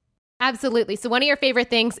you. Absolutely. So one of your favorite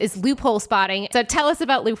things is loophole spotting. So tell us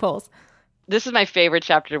about loopholes. This is my favorite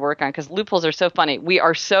chapter to work on because loopholes are so funny. We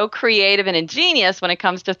are so creative and ingenious when it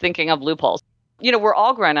comes to thinking of loopholes. You know, we're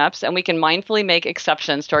all grown-ups and we can mindfully make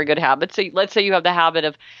exceptions to our good habits. So let's say you have the habit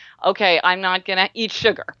of, okay, I'm not going to eat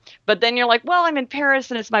sugar. But then you're like, well, I'm in Paris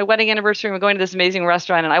and it's my wedding anniversary and we're going to this amazing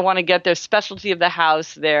restaurant and I want to get their specialty of the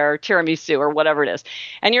house, their tiramisu or whatever it is.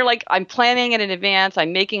 And you're like, I'm planning it in advance.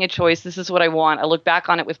 I'm making a choice. This is what I want. I look back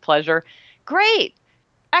on it with pleasure. Great.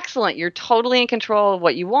 Excellent. You're totally in control of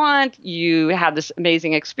what you want. You have this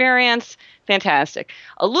amazing experience. Fantastic.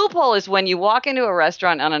 A loophole is when you walk into a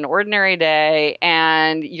restaurant on an ordinary day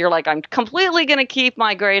and you're like, I'm completely going to keep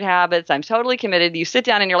my great habits. I'm totally committed. You sit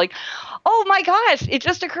down and you're like, oh my gosh, it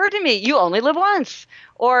just occurred to me. You only live once.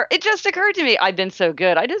 Or it just occurred to me. I've been so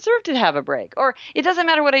good. I deserve to have a break. Or it doesn't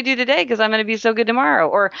matter what I do today because I'm going to be so good tomorrow.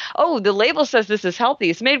 Or, oh, the label says this is healthy.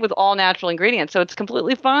 It's made with all natural ingredients. So it's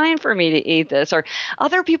completely fine for me to eat this. Or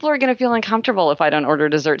other people are going to feel uncomfortable if I don't order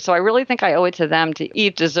dessert. So I really think I owe it to them to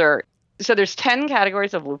eat dessert. So there's 10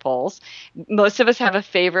 categories of loopholes. Most of us have a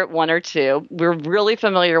favorite one or two. We're really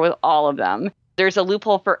familiar with all of them. There's a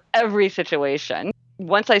loophole for every situation.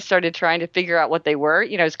 Once I started trying to figure out what they were,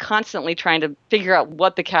 I was constantly trying to figure out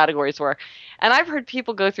what the categories were. And I've heard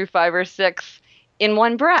people go through 5 or 6 in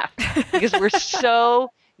one breath because we're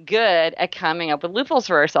so good at coming up with loopholes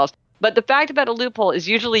for ourselves. But the fact about a loophole is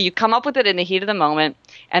usually you come up with it in the heat of the moment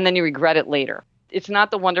and then you regret it later. It's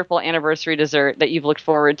not the wonderful anniversary dessert that you've looked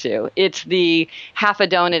forward to. It's the half a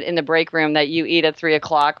donut in the break room that you eat at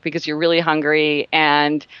 3:00 because you're really hungry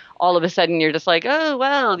and all of a sudden you're just like, oh,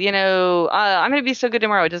 well, I'm going to be so good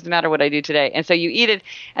tomorrow. It doesn't matter what I do today. And so you eat it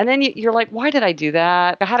and then you're like, why did I do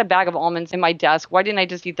that? I had a bag of almonds in my desk. Why didn't I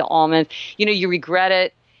just eat the almonds? You regret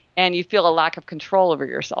it and you feel a lack of control over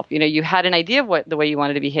yourself. You had an idea of the way you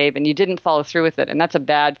wanted to behave and you didn't follow through with it. And that's a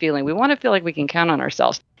bad feeling. We want to feel like we can count on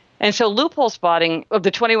ourselves. And so loophole spotting of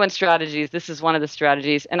the 21 strategies, this is one of the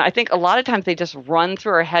strategies. And I think a lot of times they just run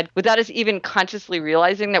through our head without us even consciously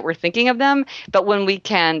realizing that we're thinking of them. But when we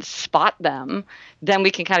can spot them, then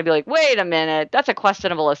we can kind of be like, wait a minute, that's a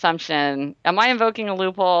questionable assumption. Am I invoking a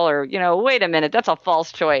loophole? Or, wait a minute, that's a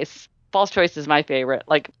false choice. False choice is my favorite.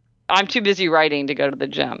 Like, I'm too busy writing to go to the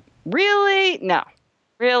gym. Really? No.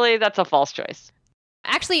 Really? That's a false choice.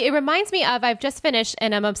 Actually, it reminds me of, I've just finished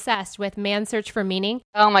and I'm obsessed with Man's Search for Meaning.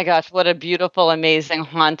 Oh my gosh, what a beautiful, amazing,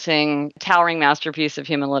 haunting, towering masterpiece of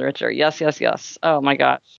human literature. Yes, yes, yes. Oh my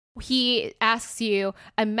gosh. He asks you,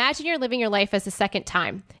 imagine you're living your life as a second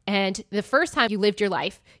time. And the first time you lived your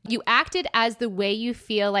life, you acted as the way you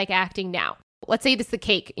feel like acting now. Let's say this is the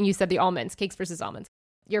cake and you said the almonds, cakes versus almonds.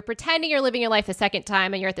 You're pretending you're living your life a second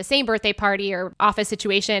time and you're at the same birthday party or office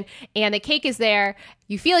situation and the cake is there.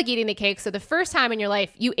 You feel like eating the cake. So the first time in your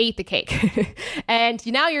life, you ate the cake. And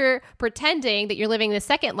now you're pretending that you're living the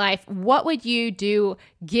second life. What would you do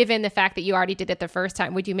given the fact that you already did it the first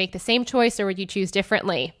time? Would you make the same choice or would you choose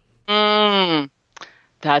differently? That's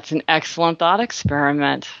an excellent thought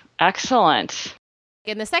experiment. Excellent.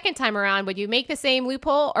 And the second time around, would you make the same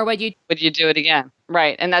loophole or would you do it again?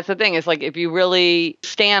 Right. And that's the thing is like, if you really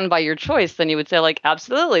stand by your choice, then you would say like,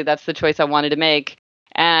 absolutely, that's the choice I wanted to make.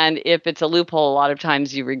 And if it's a loophole, a lot of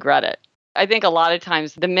times you regret it. I think a lot of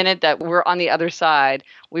times the minute that we're on the other side,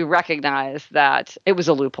 we recognize that it was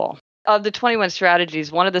a loophole. Of the 21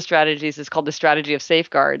 strategies, one of the strategies is called the strategy of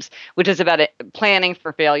safeguards, which is about planning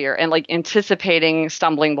for failure and like anticipating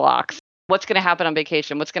stumbling blocks. What's going to happen on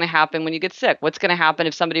vacation? What's going to happen when you get sick? What's going to happen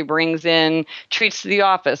if somebody brings in treats to the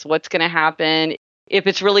office? What's going to happen if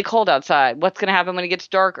it's really cold outside? What's going to happen when it gets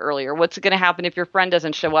dark earlier? What's going to happen if your friend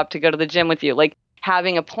doesn't show up to go to the gym with you? Like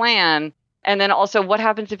having a plan. And then also what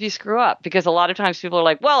happens if you screw up? Because a lot of times people are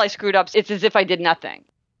like, well, I screwed up. It's as if I did nothing.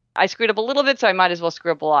 I screwed up a little bit, so I might as well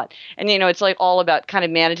screw up a lot. And, it's like all about kind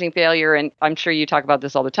of managing failure. And I'm sure you talk about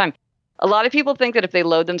this all the time. A lot of people think that if they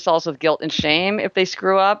load themselves with guilt and shame, if they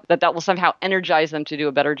screw up, that will somehow energize them to do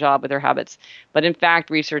a better job with their habits. But in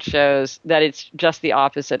fact, research shows that it's just the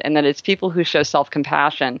opposite and that it's people who show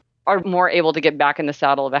self-compassion are more able to get back in the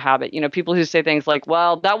saddle of a habit. People who say things like,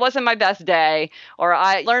 well, that wasn't my best day, or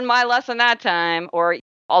I learned my lesson that time, or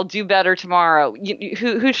I'll do better tomorrow,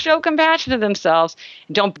 who show compassion to themselves,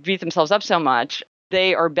 don't beat themselves up so much.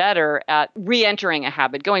 They are better at re-entering a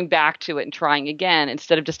habit, going back to it and trying again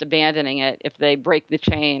instead of just abandoning it if they break the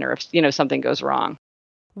chain or if, something goes wrong.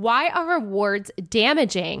 Why are rewards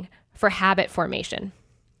damaging for habit formation?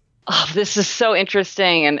 Oh, this is so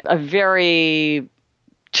interesting and a very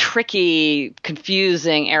tricky,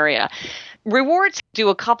 confusing area. Rewards do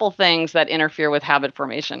a couple things that interfere with habit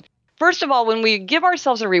formation. First of all, when we give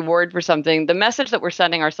ourselves a reward for something, the message that we're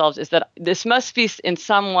sending ourselves is that this must be in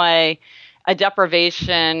some way a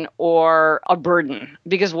deprivation or a burden,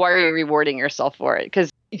 because why are you rewarding yourself for it? Because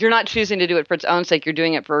you're not choosing to do it for its own sake, you're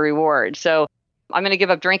doing it for a reward. So I'm going to give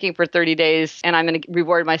up drinking for 30 days and I'm going to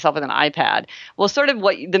reward myself with an iPad. Well, sort of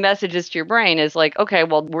what the message is to your brain is like, okay,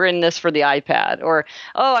 well, we're in this for the iPad. Or,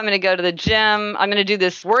 oh, I'm going to go to the gym. I'm going to do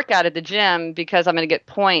this workout at the gym because I'm going to get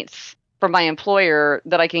points from my employer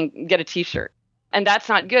that I can get a t-shirt. And that's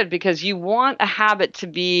not good because you want a habit to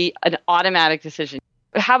be an automatic decision.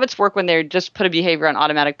 Habits work when they just put a behavior on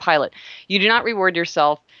automatic pilot. You do not reward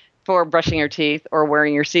yourself for brushing your teeth or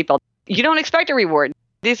wearing your seatbelt. You don't expect a reward.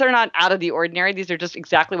 These are not out of the ordinary. These are just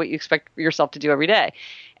exactly what you expect yourself to do every day.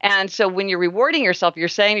 And so when you're rewarding yourself, you're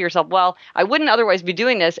saying to yourself, well, I wouldn't otherwise be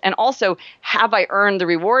doing this. And also, have I earned the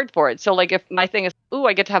reward for it? So like if my thing is, ooh,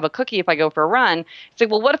 I get to have a cookie if I go for a run. It's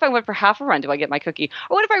like, well, what if I went for half a run? Do I get my cookie?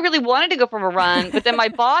 Or what if I really wanted to go for a run, but then my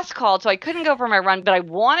boss called, so I couldn't go for my run, but I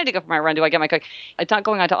wanted to go for my run. Do I get my cookie? It's not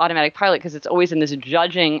going on to automatic pilot because it's always in this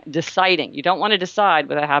judging, deciding. You don't want to decide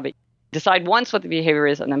with a habit. Decide once what the behavior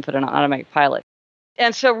is and then put it on automatic pilot.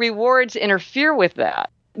 And so rewards interfere with that.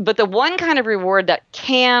 But the one kind of reward that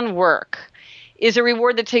can work is a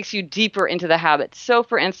reward that takes you deeper into the habit. So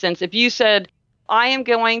for instance, if you said, I am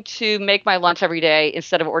going to make my lunch every day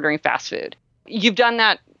instead of ordering fast food. You've done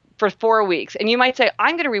that for 4 weeks. And you might say,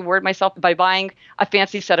 I'm going to reward myself by buying a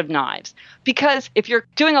fancy set of knives. Because if you're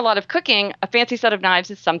doing a lot of cooking, a fancy set of knives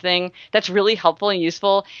is something that's really helpful and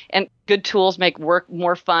useful. And good tools make work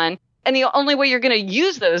more fun. And the only way you're going to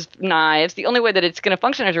use those knives, the only way that it's going to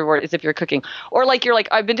function as a reward is if you're cooking. Or like you're like,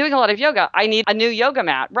 I've been doing a lot of yoga. I need a new yoga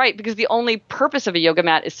mat, right? Because the only purpose of a yoga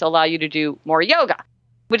mat is to allow you to do more yoga,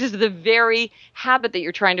 which is the very habit that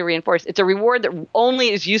you're trying to reinforce. It's a reward that only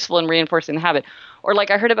is useful in reinforcing the habit. Or like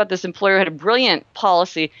I heard about this employer who had a brilliant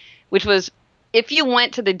policy, which was if you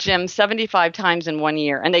went to the gym 75 times in 1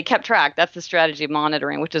 year, and they kept track, that's the strategy of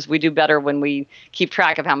monitoring, which is we do better when we keep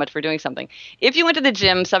track of how much we're doing something. If you went to the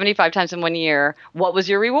gym 75 times in 1 year, what was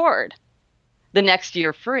your reward? The next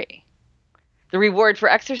year free. The reward for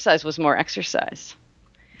exercise was more exercise.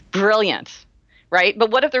 Brilliant, right? But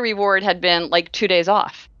what if the reward had been like 2 days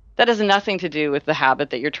off? That has nothing to do with the habit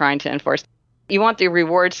that you're trying to enforce. You want the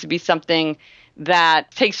rewards to be something that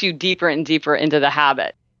takes you deeper and deeper into the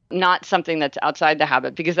habit, not something that's outside the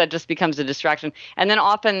habit, because that just becomes a distraction. And then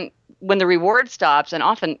often when the reward stops, and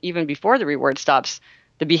often even before the reward stops,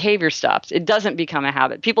 the behavior stops. It doesn't become a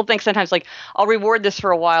habit. People think sometimes like, I'll reward this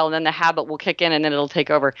for a while and then the habit will kick in and then it'll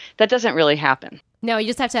take over. That doesn't really happen. No, you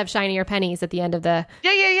just have to have shinier pennies at the end of the...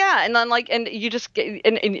 Yeah. And then and you just get,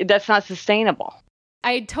 and that's not sustainable.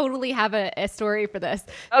 I totally have a story for this.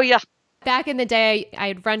 Oh, yeah. Back in the day,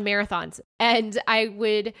 I'd run marathons and I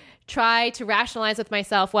would try to rationalize with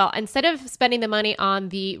myself, well, instead of spending the money on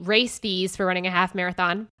the race fees for running a half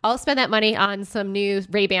marathon, I'll spend that money on some new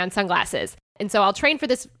Ray-Ban sunglasses. And so I'll train for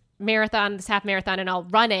this marathon, this half marathon, and I'll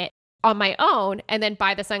run it on my own and then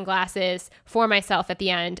buy the sunglasses for myself at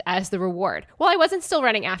the end as the reward. Well, I wasn't still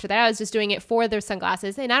running after that. I was just doing it for those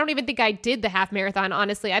sunglasses. And I don't even think I did the half marathon,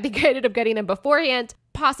 honestly. I think I ended up getting them beforehand,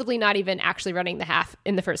 possibly not even actually running the half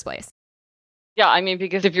in the first place. Yeah, I mean,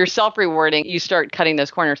 because if you're self-rewarding, you start cutting those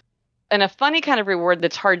corners. And a funny kind of reward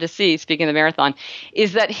that's hard to see, speaking of the marathon,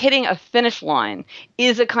 is that hitting a finish line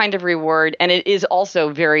is a kind of reward, and it is also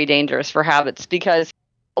very dangerous for habits, because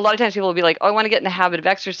a lot of times people will be like, oh, I want to get in the habit of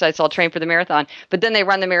exercise, so I'll train for the marathon. But then they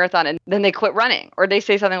run the marathon, and then they quit running. Or they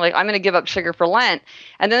say something like, I'm going to give up sugar for Lent.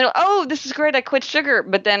 And then they're like, oh, this is great, I quit sugar.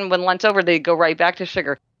 But then when Lent's over, they go right back to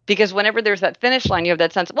sugar. Because whenever there's that finish line, you have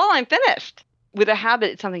that sense, well, I'm finished. With a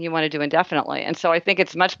habit, it's something you want to do indefinitely. And so I think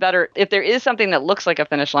it's much better if there is something that looks like a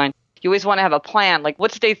finish line. You always want to have a plan, like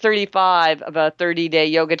what's day 35 of a 30-day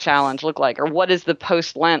yoga challenge look like? Or what does the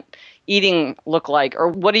post-Lent eating look like? Or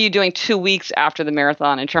what are you doing 2 weeks after the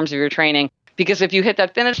marathon in terms of your training? Because if you hit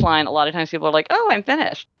that finish line, a lot of times people are like, oh, I'm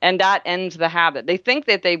finished. And that ends the habit. They think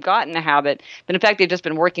that they've gotten a habit, but in fact, they've just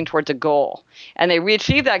been working towards a goal. And they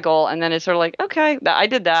achieve that goal, and then it's sort of like, okay, I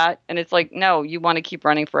did that. And it's like, no, you want to keep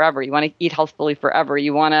running forever. You want to eat healthfully forever.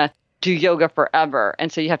 You want to do yoga forever.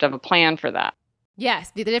 And so you have to have a plan for that.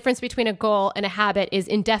 Yes, the difference between a goal and a habit is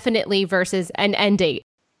indefinitely versus an end date.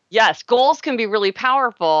 Yes, goals can be really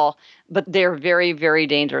powerful, but they're very, very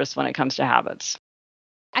dangerous when it comes to habits.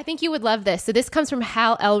 I think you would love this. So this comes from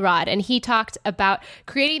Hal Elrod, and he talked about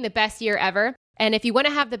creating the best year ever. And if you want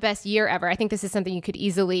to have the best year ever, I think this is something you could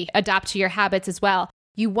easily adopt to your habits as well.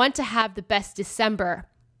 You want to have the best December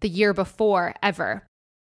the year before ever.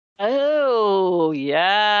 Oh,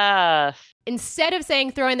 yes. Instead of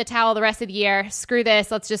saying throw in the towel the rest of the year, screw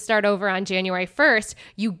this, let's just start over on January 1st,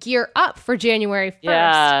 you gear up for January 1st.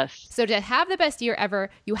 Yes. So to have the best year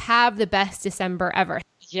ever, you have the best December ever.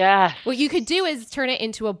 Yeah. What you could do is turn it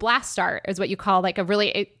into a blast start, is what you call like a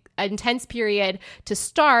really intense period to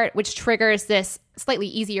start, which triggers this slightly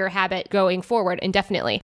easier habit going forward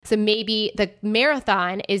indefinitely. So maybe the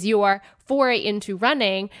marathon is your foray into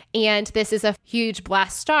running, and this is a huge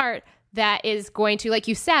blast start that is going to, like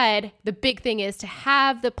you said, the big thing is to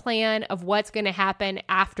have the plan of what's going to happen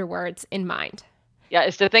afterwards in mind. Yeah,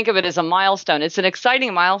 it's to think of it as a milestone. It's an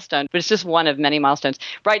exciting milestone, but it's just one of many milestones,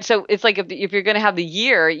 right? So it's like if you're going to have the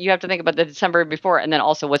year, you have to think about the December before and then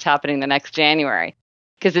also what's happening the next January.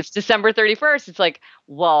 Because it's December 31st. It's like,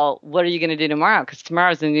 well, what are you going to do tomorrow? Because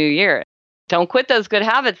tomorrow's the new year. Don't quit those good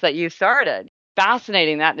habits that you started.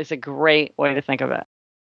 Fascinating. That is a great way to think of it.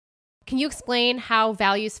 Can you explain how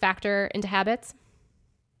values factor into habits?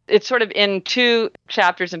 It's sort of in two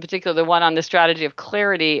chapters in particular, the one on the strategy of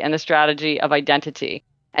clarity and the strategy of identity.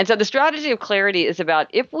 And so the strategy of clarity is about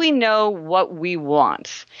if we know what we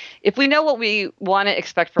want, if we know what we want to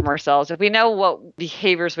expect from ourselves, if we know what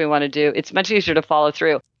behaviors we want to do, it's much easier to follow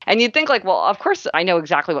through. And you'd think like, well, of course I know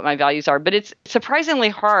exactly what my values are, but it's surprisingly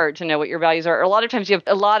hard to know what your values are. A lot of times you have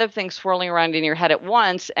a lot of things swirling around in your head at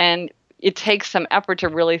once, and it takes some effort to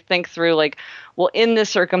really think through like, well, in this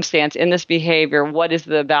circumstance, in this behavior, what is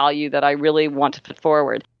the value that I really want to put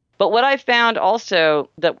forward? But what I found also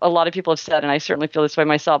that a lot of people have said, and I certainly feel this way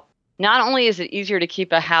myself, not only is it easier to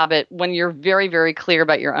keep a habit when you're very, very clear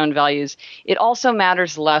about your own values, it also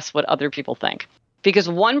matters less what other people think. Because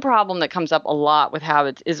one problem that comes up a lot with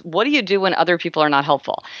habits is what do you do when other people are not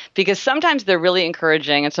helpful? Because sometimes they're really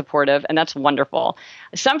encouraging and supportive, and that's wonderful.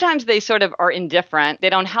 Sometimes they sort of are indifferent.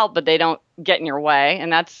 They don't help, but they don't get in your way,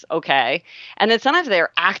 and that's okay. And then sometimes they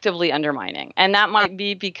are actively undermining. And that might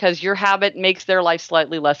be because your habit makes their life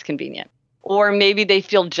slightly less convenient. Or maybe they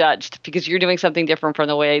feel judged because you're doing something different from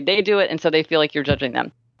the way they do it, and so they feel like you're judging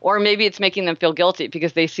them. Or maybe it's making them feel guilty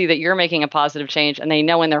because they see that you're making a positive change and they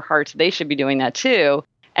know in their hearts they should be doing that too.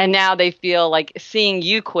 And now they feel like seeing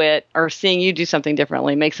you quit or seeing you do something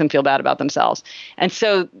differently makes them feel bad about themselves. And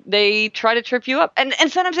so they try to trip you up. And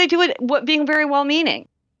sometimes they do it being very well-meaning,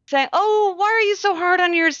 saying, oh, why are you so hard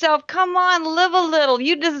on yourself? Come on, live a little.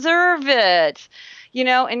 You deserve it. You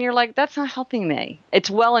know, and you're like, that's not helping me. It's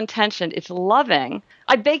well-intentioned. It's loving.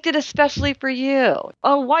 I baked it especially for you.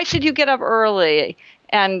 Oh, why should you get up early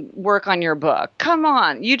and work on your book? Come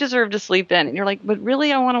on, you deserve to sleep in. And you're like, but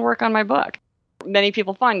really, I want to work on my book. Many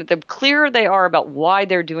people find that the clearer they are about why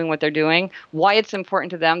they're doing what they're doing, why it's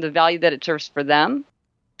important to them, the value that it serves for them,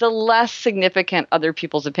 the less significant other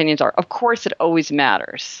people's opinions are. Of course, it always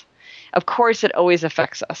matters. Of course, it always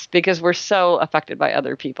affects us because we're so affected by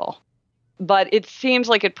other people. But it seems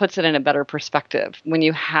like it puts it in a better perspective when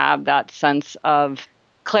you have that sense of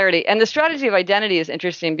clarity. And the strategy of identity is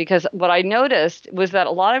interesting because what I noticed was that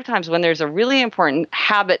a lot of times when there's a really important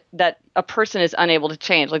habit that a person is unable to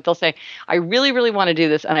change, like they'll say, I really, really want to do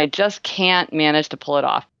this and I just can't manage to pull it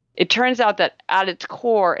off. It turns out that at its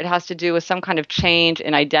core, it has to do with some kind of change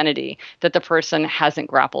in identity that the person hasn't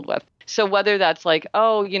grappled with. So whether that's like,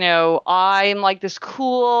 oh, you know, I'm like this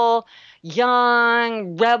cool,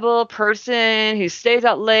 young, rebel person who stays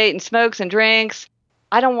out late and smokes and drinks.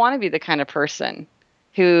 I don't want to be the kind of person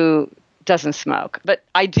who doesn't smoke. But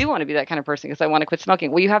I do want to be that kind of person because I want to quit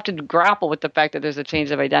smoking. Well, you have to grapple with the fact that there's a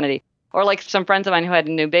change of identity. Or like some friends of mine who had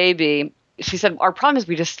a new baby, she said, our problem is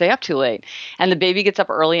we just stay up too late. And the baby gets up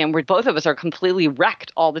early and both of us are completely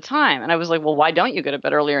wrecked all the time. And I was like, well, why don't you get a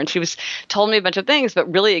bit earlier? And she told me a bunch of things,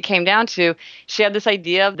 but really it came down to, she had this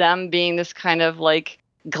idea of them being this kind of like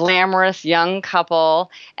glamorous young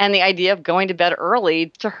couple, and the idea of going to bed early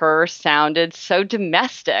to her sounded so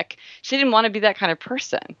domestic. She didn't want to be that kind of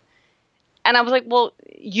person. And I was like, well,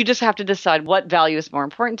 you just have to decide what value is more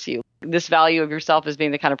important to you. This value of yourself as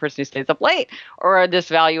being the kind of person who stays up late, or this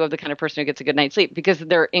value of the kind of person who gets a good night's sleep, because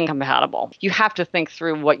they're incompatible. You have to think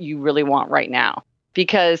through what you really want right now,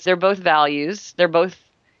 because they're both values. They're both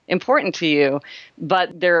important to you,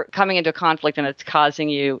 but they're coming into conflict and it's causing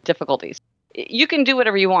you difficulties. You can do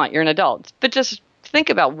whatever you want. You're an adult, but just think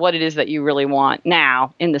about what it is that you really want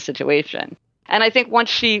now in the situation. And I think once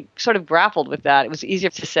she sort of grappled with that, it was easier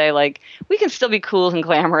to say, like, we can still be cool and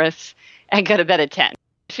glamorous and go to bed at 10.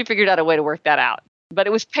 She figured out a way to work that out. But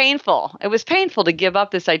it was painful. It was painful to give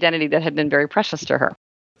up this identity that had been very precious to her.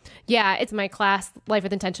 Yeah, it's my class, Life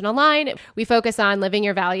with Intention Online. We focus on living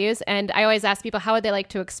your values. And I always ask people, how would they like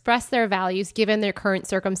to express their values given their current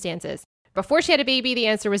circumstances? Before she had a baby, the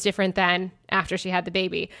answer was different than after she had the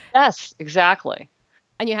baby. Yes, exactly.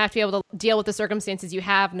 And you have to be able to deal with the circumstances you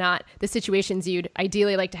have, not the situations you'd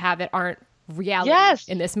ideally like to have that aren't reality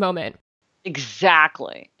in this moment.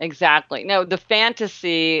 Exactly. No, the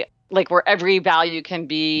fantasy, like where every value can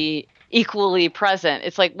be equally present,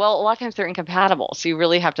 it's like, well, a lot of times they're incompatible. So you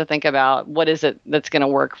really have to think about what is it that's going to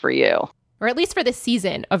work for you. Or at least for the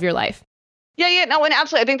season of your life. Yeah, no, and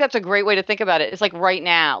absolutely. I think that's a great way to think about it. It's like right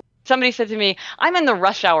now. Somebody said to me, I'm in the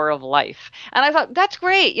rush hour of life. And I thought, that's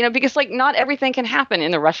great, because like not everything can happen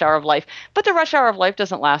in the rush hour of life, but the rush hour of life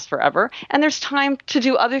doesn't last forever. And there's time to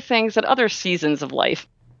do other things at other seasons of life.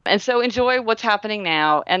 And so enjoy what's happening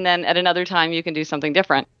now. And then at another time, you can do something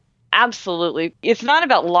different. Absolutely. It's not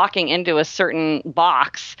about locking into a certain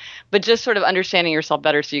box, but just sort of understanding yourself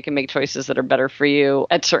better so you can make choices that are better for you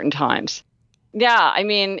at certain times. Yeah, I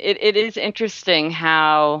mean, it is interesting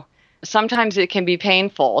how sometimes it can be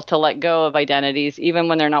painful to let go of identities, even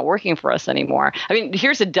when they're not working for us anymore. I mean,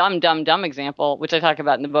 here's a dumb example, which I talk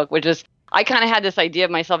about in the book, which is I kind of had this idea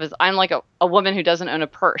of myself as I'm like a woman who doesn't own a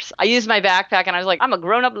purse. I use my backpack and I was like, I'm a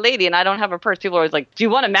grown-up lady and I don't have a purse. People are always like, do you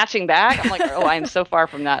want a matching bag? I'm like, oh, I am so far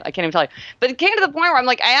from that. I can't even tell you. But it came to the point where I'm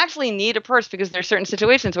like, I actually need a purse because there's certain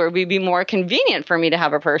situations where it would be more convenient for me to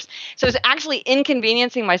have a purse. So it's actually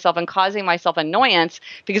inconveniencing myself and causing myself annoyance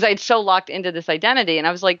because I'd so locked into this identity. And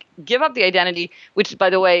I was like, give up the identity, which, by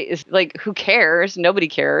the way, is like, who cares? Nobody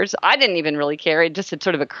cares. I didn't even really care. It just had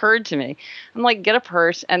sort of occurred to me. I'm like, get a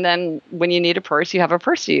purse. And then when you need a purse, you have a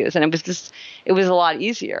purse to use. And it was a lot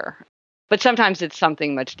easier. But sometimes it's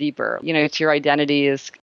something much deeper. It's your identity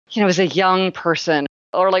as a young person.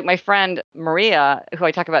 Or like my friend Maria, who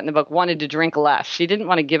I talk about in the book, wanted to drink less. She didn't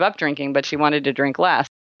want to give up drinking, but she wanted to drink less.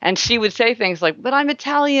 And she would say things like, but I'm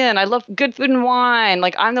Italian. I love good food and wine.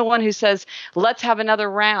 Like, I'm the one who says, let's have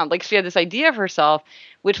another round. Like, she had this idea of herself,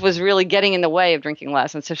 which was really getting in the way of drinking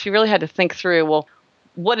less. And so she really had to think through, well,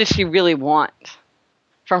 what does she really want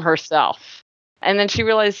from herself? And then she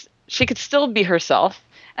realized she could still be herself,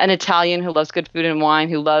 an Italian who loves good food and wine,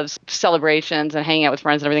 who loves celebrations and hanging out with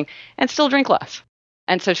friends and everything, and still drink less.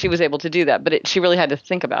 And so she was able to do that, but she really had to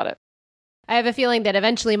think about it. I have a feeling that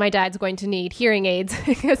eventually my dad's going to need hearing aids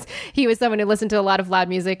because he was someone who listened to a lot of loud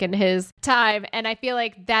music in his time. And I feel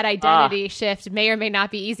like that identity shift may or may not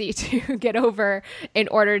be easy to get over in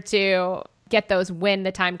order to get those when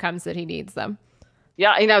the time comes that he needs them.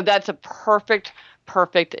 Yeah, that's a perfect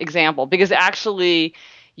example, because actually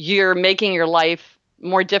you're making your life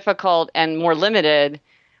more difficult and more limited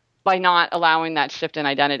by not allowing that shift in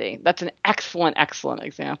identity. That's an excellent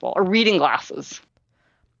example. Or reading glasses.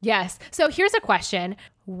 Yes. So here's a question.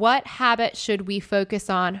 What habit should we focus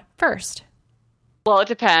on first? Well, it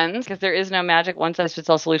depends, because there is no magic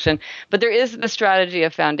one-size-fits-all solution. But there is the strategy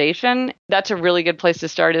of foundation. That's a really good place to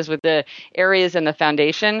start, is with the areas in the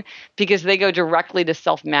foundation, because they go directly to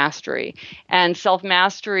self-mastery. And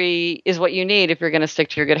self-mastery is what you need if you're going to stick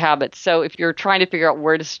to your good habits. So if you're trying to figure out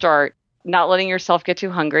where to start, not letting yourself get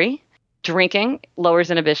too hungry. Drinking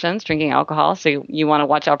lowers inhibitions, drinking alcohol, so you want to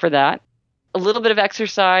watch out for that. A little bit of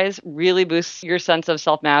exercise really boosts your sense of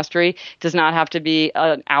self-mastery. It does not have to be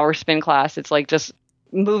an hour spin class. It's like just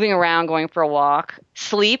moving around, going for a walk.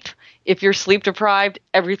 Sleep. If you're sleep deprived,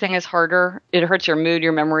 everything is harder. It hurts your mood,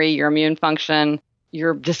 your memory, your immune function,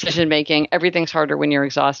 your decision making. Everything's harder when you're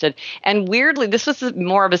exhausted. And weirdly, this was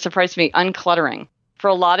more of a surprise to me, uncluttering. For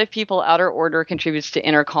a lot of people, outer order contributes to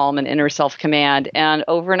inner calm and inner self-command. And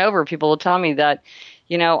over, people will tell me that,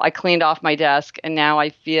 I cleaned off my desk and now I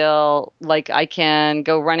feel like I can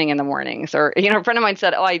go running in the mornings. Or, a friend of mine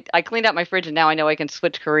said, I cleaned out my fridge and now I know I can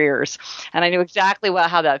switch careers. And I knew exactly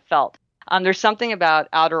how that felt. There's something about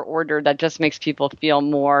outer order that just makes people feel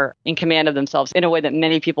more in command of themselves in a way that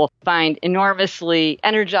many people find enormously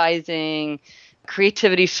energizing,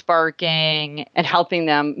 creativity sparking, and helping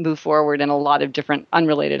them move forward in a lot of different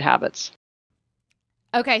unrelated habits.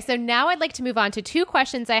 Okay, so now I'd like to move on to 2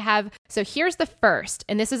 questions I have. So here's the first,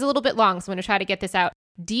 and this is a little bit long, so I'm going to try to get this out.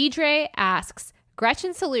 Deidre asks,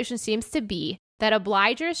 Gretchen's solution seems to be that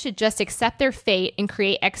obligers should just accept their fate and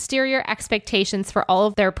create exterior expectations for all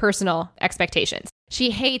of their personal expectations. She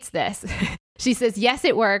hates this. She says, yes,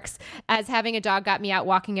 it works, as having a dog got me out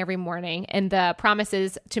walking every morning, and the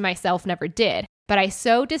promises to myself never did. But I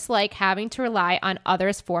so dislike having to rely on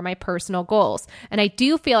others for my personal goals. And I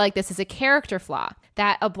do feel like this is a character flaw,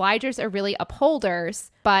 that obligers are really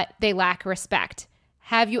upholders, but they lack respect.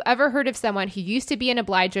 Have you ever heard of someone who used to be an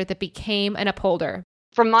obliger that became an upholder?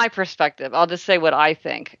 From my perspective, I'll just say what I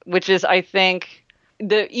think, which is I think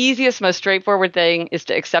the easiest, most straightforward thing is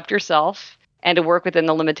to accept yourself and to work within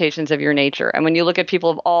the limitations of your nature. And when you look at people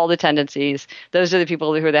of all the tendencies, those are the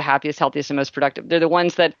people who are the happiest, healthiest, and most productive. They're the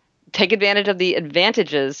ones that take advantage of the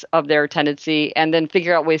advantages of their tendency and then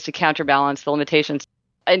figure out ways to counterbalance the limitations.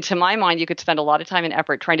 And to my mind, you could spend a lot of time and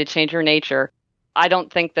effort trying to change your nature. I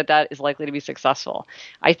don't think that that is likely to be successful.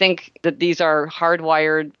 I think that these are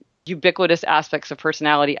hardwired, ubiquitous aspects of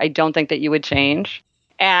personality. I don't think that you would change.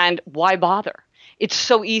 And why bother? It's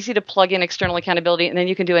so easy to plug in external accountability and then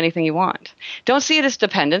you can do anything you want. Don't see it as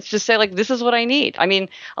dependence. Just say, like, this is what I need. I mean,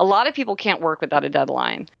 a lot of people can't work without a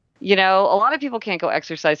deadline. You know, a lot of people can't go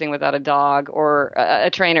exercising without a dog or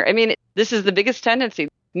a trainer. I mean, this is the biggest tendency.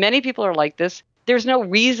 Many people are like this. There's no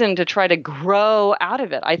reason to try to grow out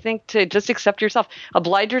of it. I think to just accept yourself.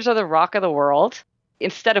 Obligers are the rock of the world.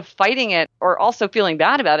 Instead of fighting it or also feeling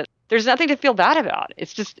bad about it, there's nothing to feel bad about.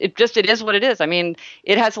 It is what it is. I mean,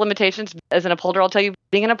 it has limitations. As an upholder, I'll tell you,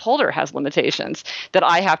 being an upholder has limitations that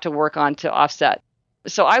I have to work on to offset.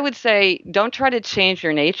 So I would say, don't try to change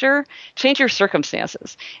your nature, change your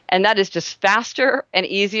circumstances. And that is just faster and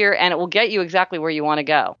easier, and it will get you exactly where you want to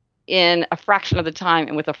go in a fraction of the time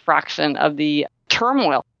and with a fraction of the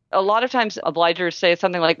turmoil. A lot of times obligers say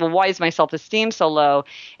something like, well, why is my self-esteem so low?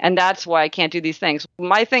 And that's why I can't do these things.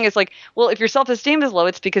 My thing is like, well, if your self-esteem is low,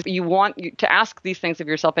 it's because you want to ask these things of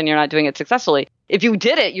yourself and you're not doing it successfully. If you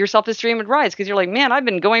did it, your self-esteem would rise because you're like, man, I've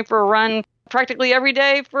been going for a run practically every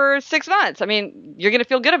day for 6 months. I mean, you're going to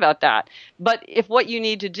feel good about that. But if what you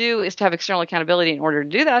need to do is to have external accountability in order to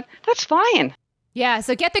do that, that's fine. Yeah,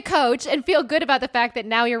 so get the coach and feel good about the fact that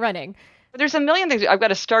now you're running. There's a million things. I've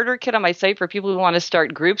got a starter kit on my site for people who want to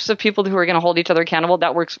start groups of people who are going to hold each other accountable.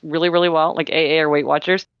 That works really, really well, like AA or Weight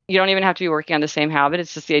Watchers. You don't even have to be working on the same habit.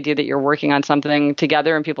 It's just the idea that you're working on something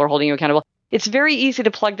together and people are holding you accountable. It's very easy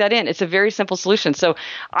to plug that in. It's a very simple solution. So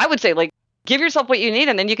I would say, like, give yourself what you need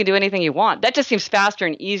and then you can do anything you want. That just seems faster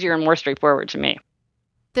and easier and more straightforward to me.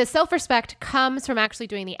 The self-respect comes from actually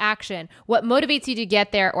doing the action. What motivates you to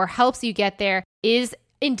get there or helps you get there is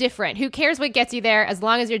indifferent. Who cares what gets you there? As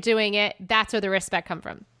long as you're doing it, that's where the respect comes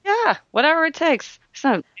from. Yeah, whatever it takes. It's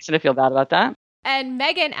not reason to feel bad about that. And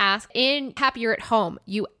Megan asked, in Happier at Home,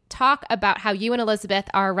 you talk about how you and Elizabeth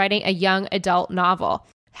are writing a young adult novel.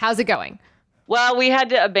 How's it going? Well, we had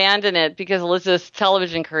to abandon it because Elizabeth's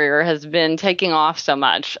television career has been taking off so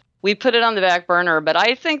much. We put it on the back burner, but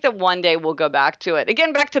I think that one day we'll go back to it.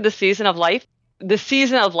 Again, back to the season of life. The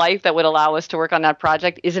season of life that would allow us to work on that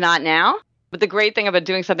project is not now. But the great thing about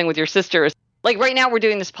doing something with your sister is, like, right now we're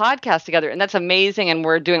doing this podcast together, and that's amazing, and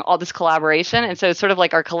we're doing all this collaboration. And so it's sort of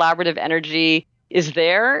like our collaborative energy is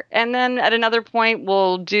there. And then at another point,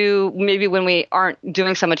 we'll do, maybe when we aren't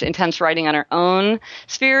doing so much intense writing on our own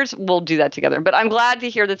spheres, we'll do that together. But I'm glad to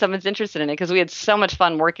hear that someone's interested in it because we had so much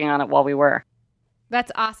fun working on it while we were.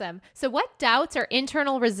 That's awesome. So what doubts or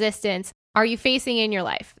internal resistance are you facing in your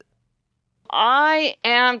life? I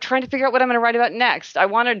am trying to figure out what I'm going to write about next. I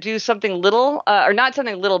want to do something little, or not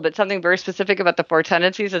something little, but something very specific about the 4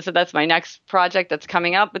 tendencies. And so that's my next project that's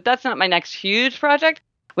coming up. But that's not my next huge project.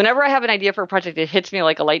 Whenever I have an idea for a project, it hits me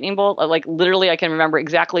like a lightning bolt. Like, literally, I can remember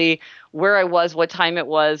exactly where I was, what time it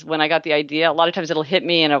was when I got the idea. A lot of times it'll hit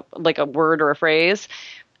me in a word or a phrase.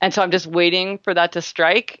 And so I'm just waiting for that to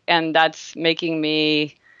strike. And that's making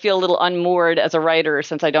me feel a little unmoored as a writer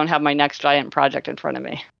since I don't have my next giant project in front of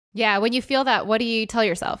me. Yeah, when you feel that, what do you tell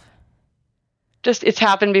yourself? Just, it's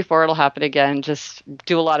happened before, it'll happen again. Just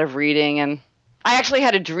do a lot of reading. And I actually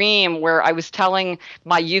had a dream where I was telling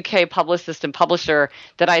my UK publicist and publisher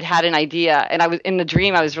that I'd had an idea. And I was in the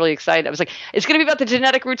dream, I was really excited. I was like, it's going to be about the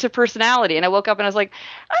genetic roots of personality. And I woke up and I was like,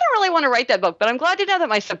 I don't really want to write that book, but I'm glad to know that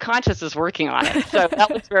my subconscious is working on it. So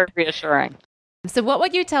that was very reassuring. So what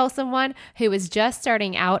would you tell someone who is just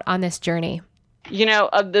starting out on this journey? You know,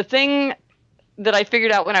 the thing that I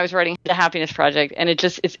figured out when I was writing The Happiness Project, and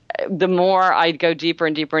it's the more I go deeper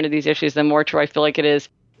and deeper into these issues, the more true I feel like it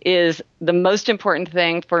is the most important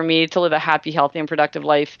thing for me to live a happy, healthy, and productive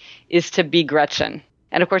life is to be Gretchen.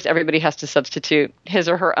 And of course, everybody has to substitute his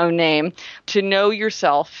or her own name. To know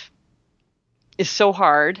yourself is so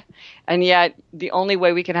hard. And yet the only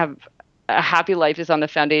way we can have a happy life is on the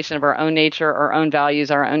foundation of our own nature, our own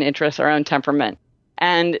values, our own interests, our own temperament.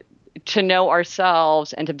 And to know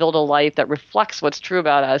ourselves and to build a life that reflects what's true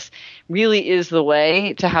about us really is the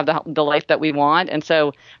way to have the life that we want. And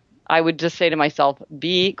so I would just say to myself,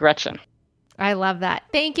 be Gretchen. I love that.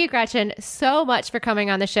 Thank you, Gretchen, so much for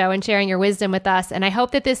coming on the show and sharing your wisdom with us. And I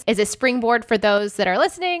hope that this is a springboard for those that are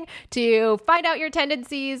listening to find out your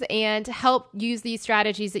tendencies and help use these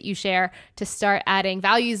strategies that you share to start adding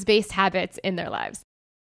values-based habits in their lives.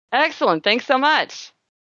 Excellent. Thanks so much.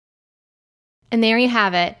 And there you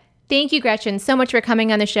have it. Thank you, Gretchen, so much for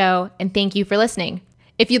coming on the show, and thank you for listening.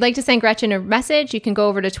 If you'd like to send Gretchen a message, you can go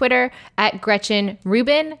over to Twitter at Gretchen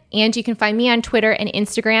Rubin, and you can find me on Twitter and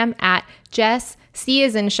Instagram at Jess, C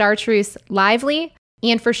as in Chartreuse Lively.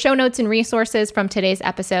 And for show notes and resources from today's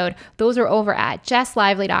episode, those are over at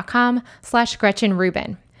jesslively.com/Gretchen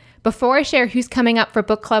Rubin. Before I share who's coming up for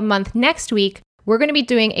book club month next week, we're going to be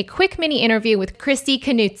doing a quick mini interview with Christy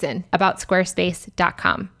Knutson about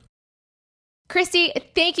Squarespace.com. Christy,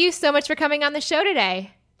 thank you so much for coming on the show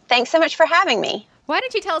today. Thanks so much for having me. Why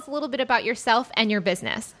don't you tell us a little bit about yourself and your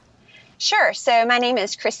business? Sure. So my name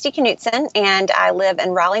is Christy Knutson, and I live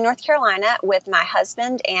in Raleigh, North Carolina with my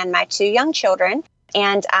husband and my 2 young children.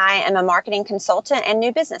 And I am a marketing consultant and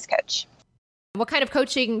new business coach. What kind of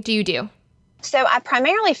coaching do you do? So I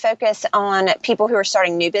primarily focus on people who are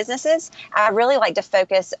starting new businesses. I really like to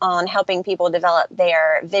focus on helping people develop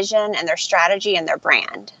their vision and their strategy and their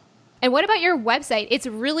brand. And what about your website? It's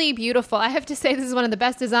really beautiful. I have to say this is one of the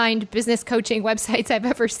best designed business coaching websites I've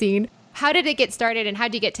ever seen. How did it get started and how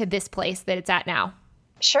did you get to this place that it's at now?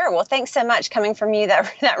 Sure. Well, thanks so much. Coming from you,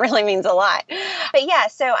 that really means a lot. But yeah,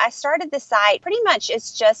 so I started the site pretty much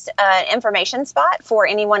it's just an information spot for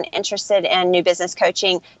anyone interested in new business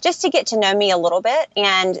coaching, just to get to know me a little bit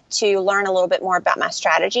and to learn a little bit more about my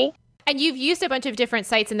strategy. And you've used a bunch of different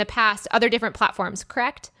sites in the past, other different platforms,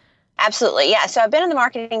 correct? Absolutely. Yeah. So I've been in the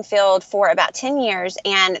marketing field for about 10 years,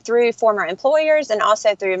 and through former employers and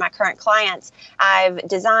also through my current clients, I've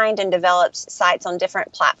designed and developed sites on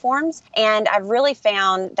different platforms. And I've really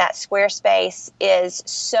found that Squarespace is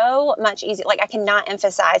so much easier. Like, I cannot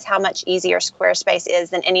emphasize how much easier Squarespace is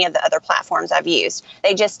than any of the other platforms I've used.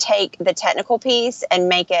 They just take the technical piece and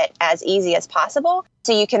make it as easy as possible.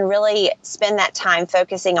 So you can really spend that time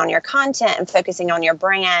focusing on your content and focusing on your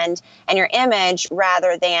brand and your image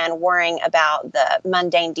rather than worrying about the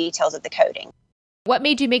mundane details of the coding. What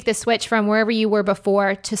made you make the switch from wherever you were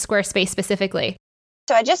before to Squarespace specifically?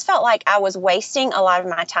 So I just felt like I was wasting a lot of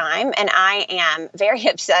my time, and I am very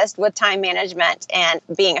obsessed with time management and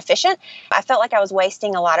being efficient. I felt like I was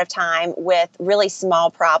wasting a lot of time with really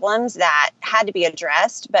small problems that had to be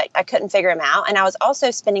addressed, but I couldn't figure them out. And I was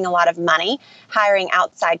also spending a lot of money hiring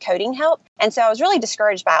outside coding help. And so I was really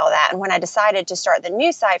discouraged by all that. And when I decided to start the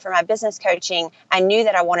new site for my business coaching, I knew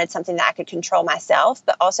that I wanted something that I could control myself,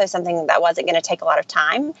 but also something that wasn't going to take a lot of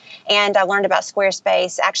time. And I learned about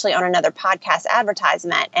Squarespace actually on another podcast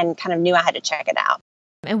advertisement and kind of knew I had to check it out.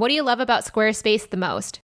 And what do you love about Squarespace the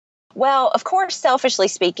most? Well, of course, selfishly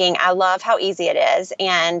speaking, I love how easy it is.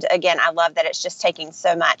 And again, I love that it's just taking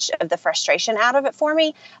so much of the frustration out of it for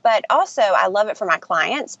me. But also, I love it for my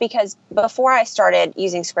clients because before I started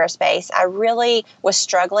using Squarespace, I really was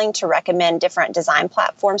struggling to recommend different design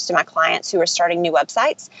platforms to my clients who were starting new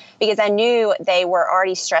websites because I knew they were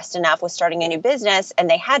already stressed enough with starting a new business and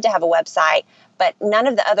they had to have a website. But none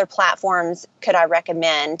of the other platforms could I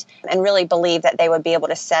recommend and really believe that they would be able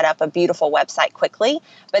to set up a beautiful website quickly.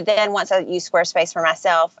 But then once I used Squarespace for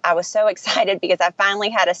myself, I was so excited because I finally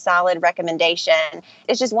had a solid recommendation.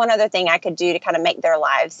 It's just one other thing I could do to kind of make their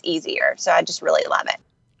lives easier. So I just really love it.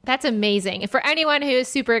 That's amazing. And for anyone who is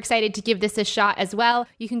super excited to give this a shot as well,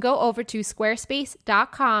 you can go over to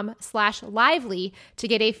squarespace.com/lively to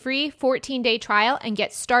get a free 14-day trial and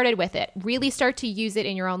get started with it. Really start to use it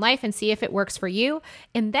in your own life and see if it works for you.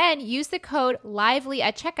 And then use the code LIVELY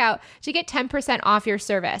at checkout to get 10% off your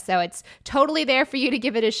service. So it's totally there for you to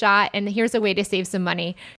give it a shot. And here's a way to save some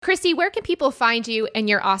money. Christy, where can people find you and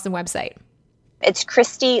your awesome website? It's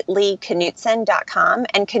ChristyLeeKnutson.com,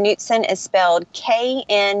 and Knutson is spelled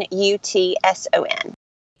Knutson.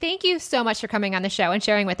 Thank you so much for coming on the show and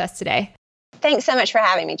sharing with us today. Thanks so much for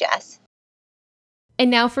having me, Jess. And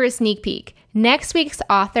now for a sneak peek. Next week's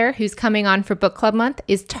author who's coming on for book club month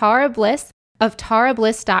is Tara Bliss of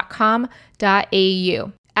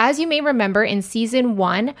tarabliss.com.au. As you may remember, in season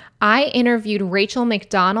 1, I interviewed Rachel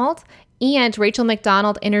McDonald, and Rachel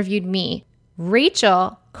McDonald interviewed me.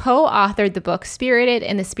 Rachel co-authored the book Spirited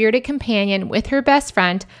and the Spirited Companion with her best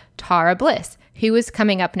friend, Tara Bliss, who is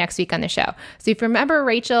coming up next week on the show. So if you remember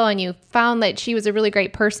Rachel and you found that she was a really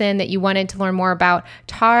great person that you wanted to learn more about,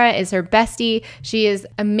 Tara is her bestie. She is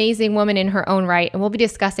an amazing woman in her own right, and we'll be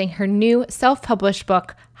discussing her new self-published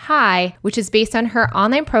book, Hi, which is based on her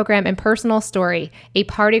online program and personal story, A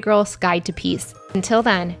Party Girl's Guide to Peace. Until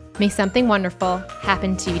then, may something wonderful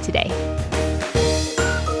happen to you today.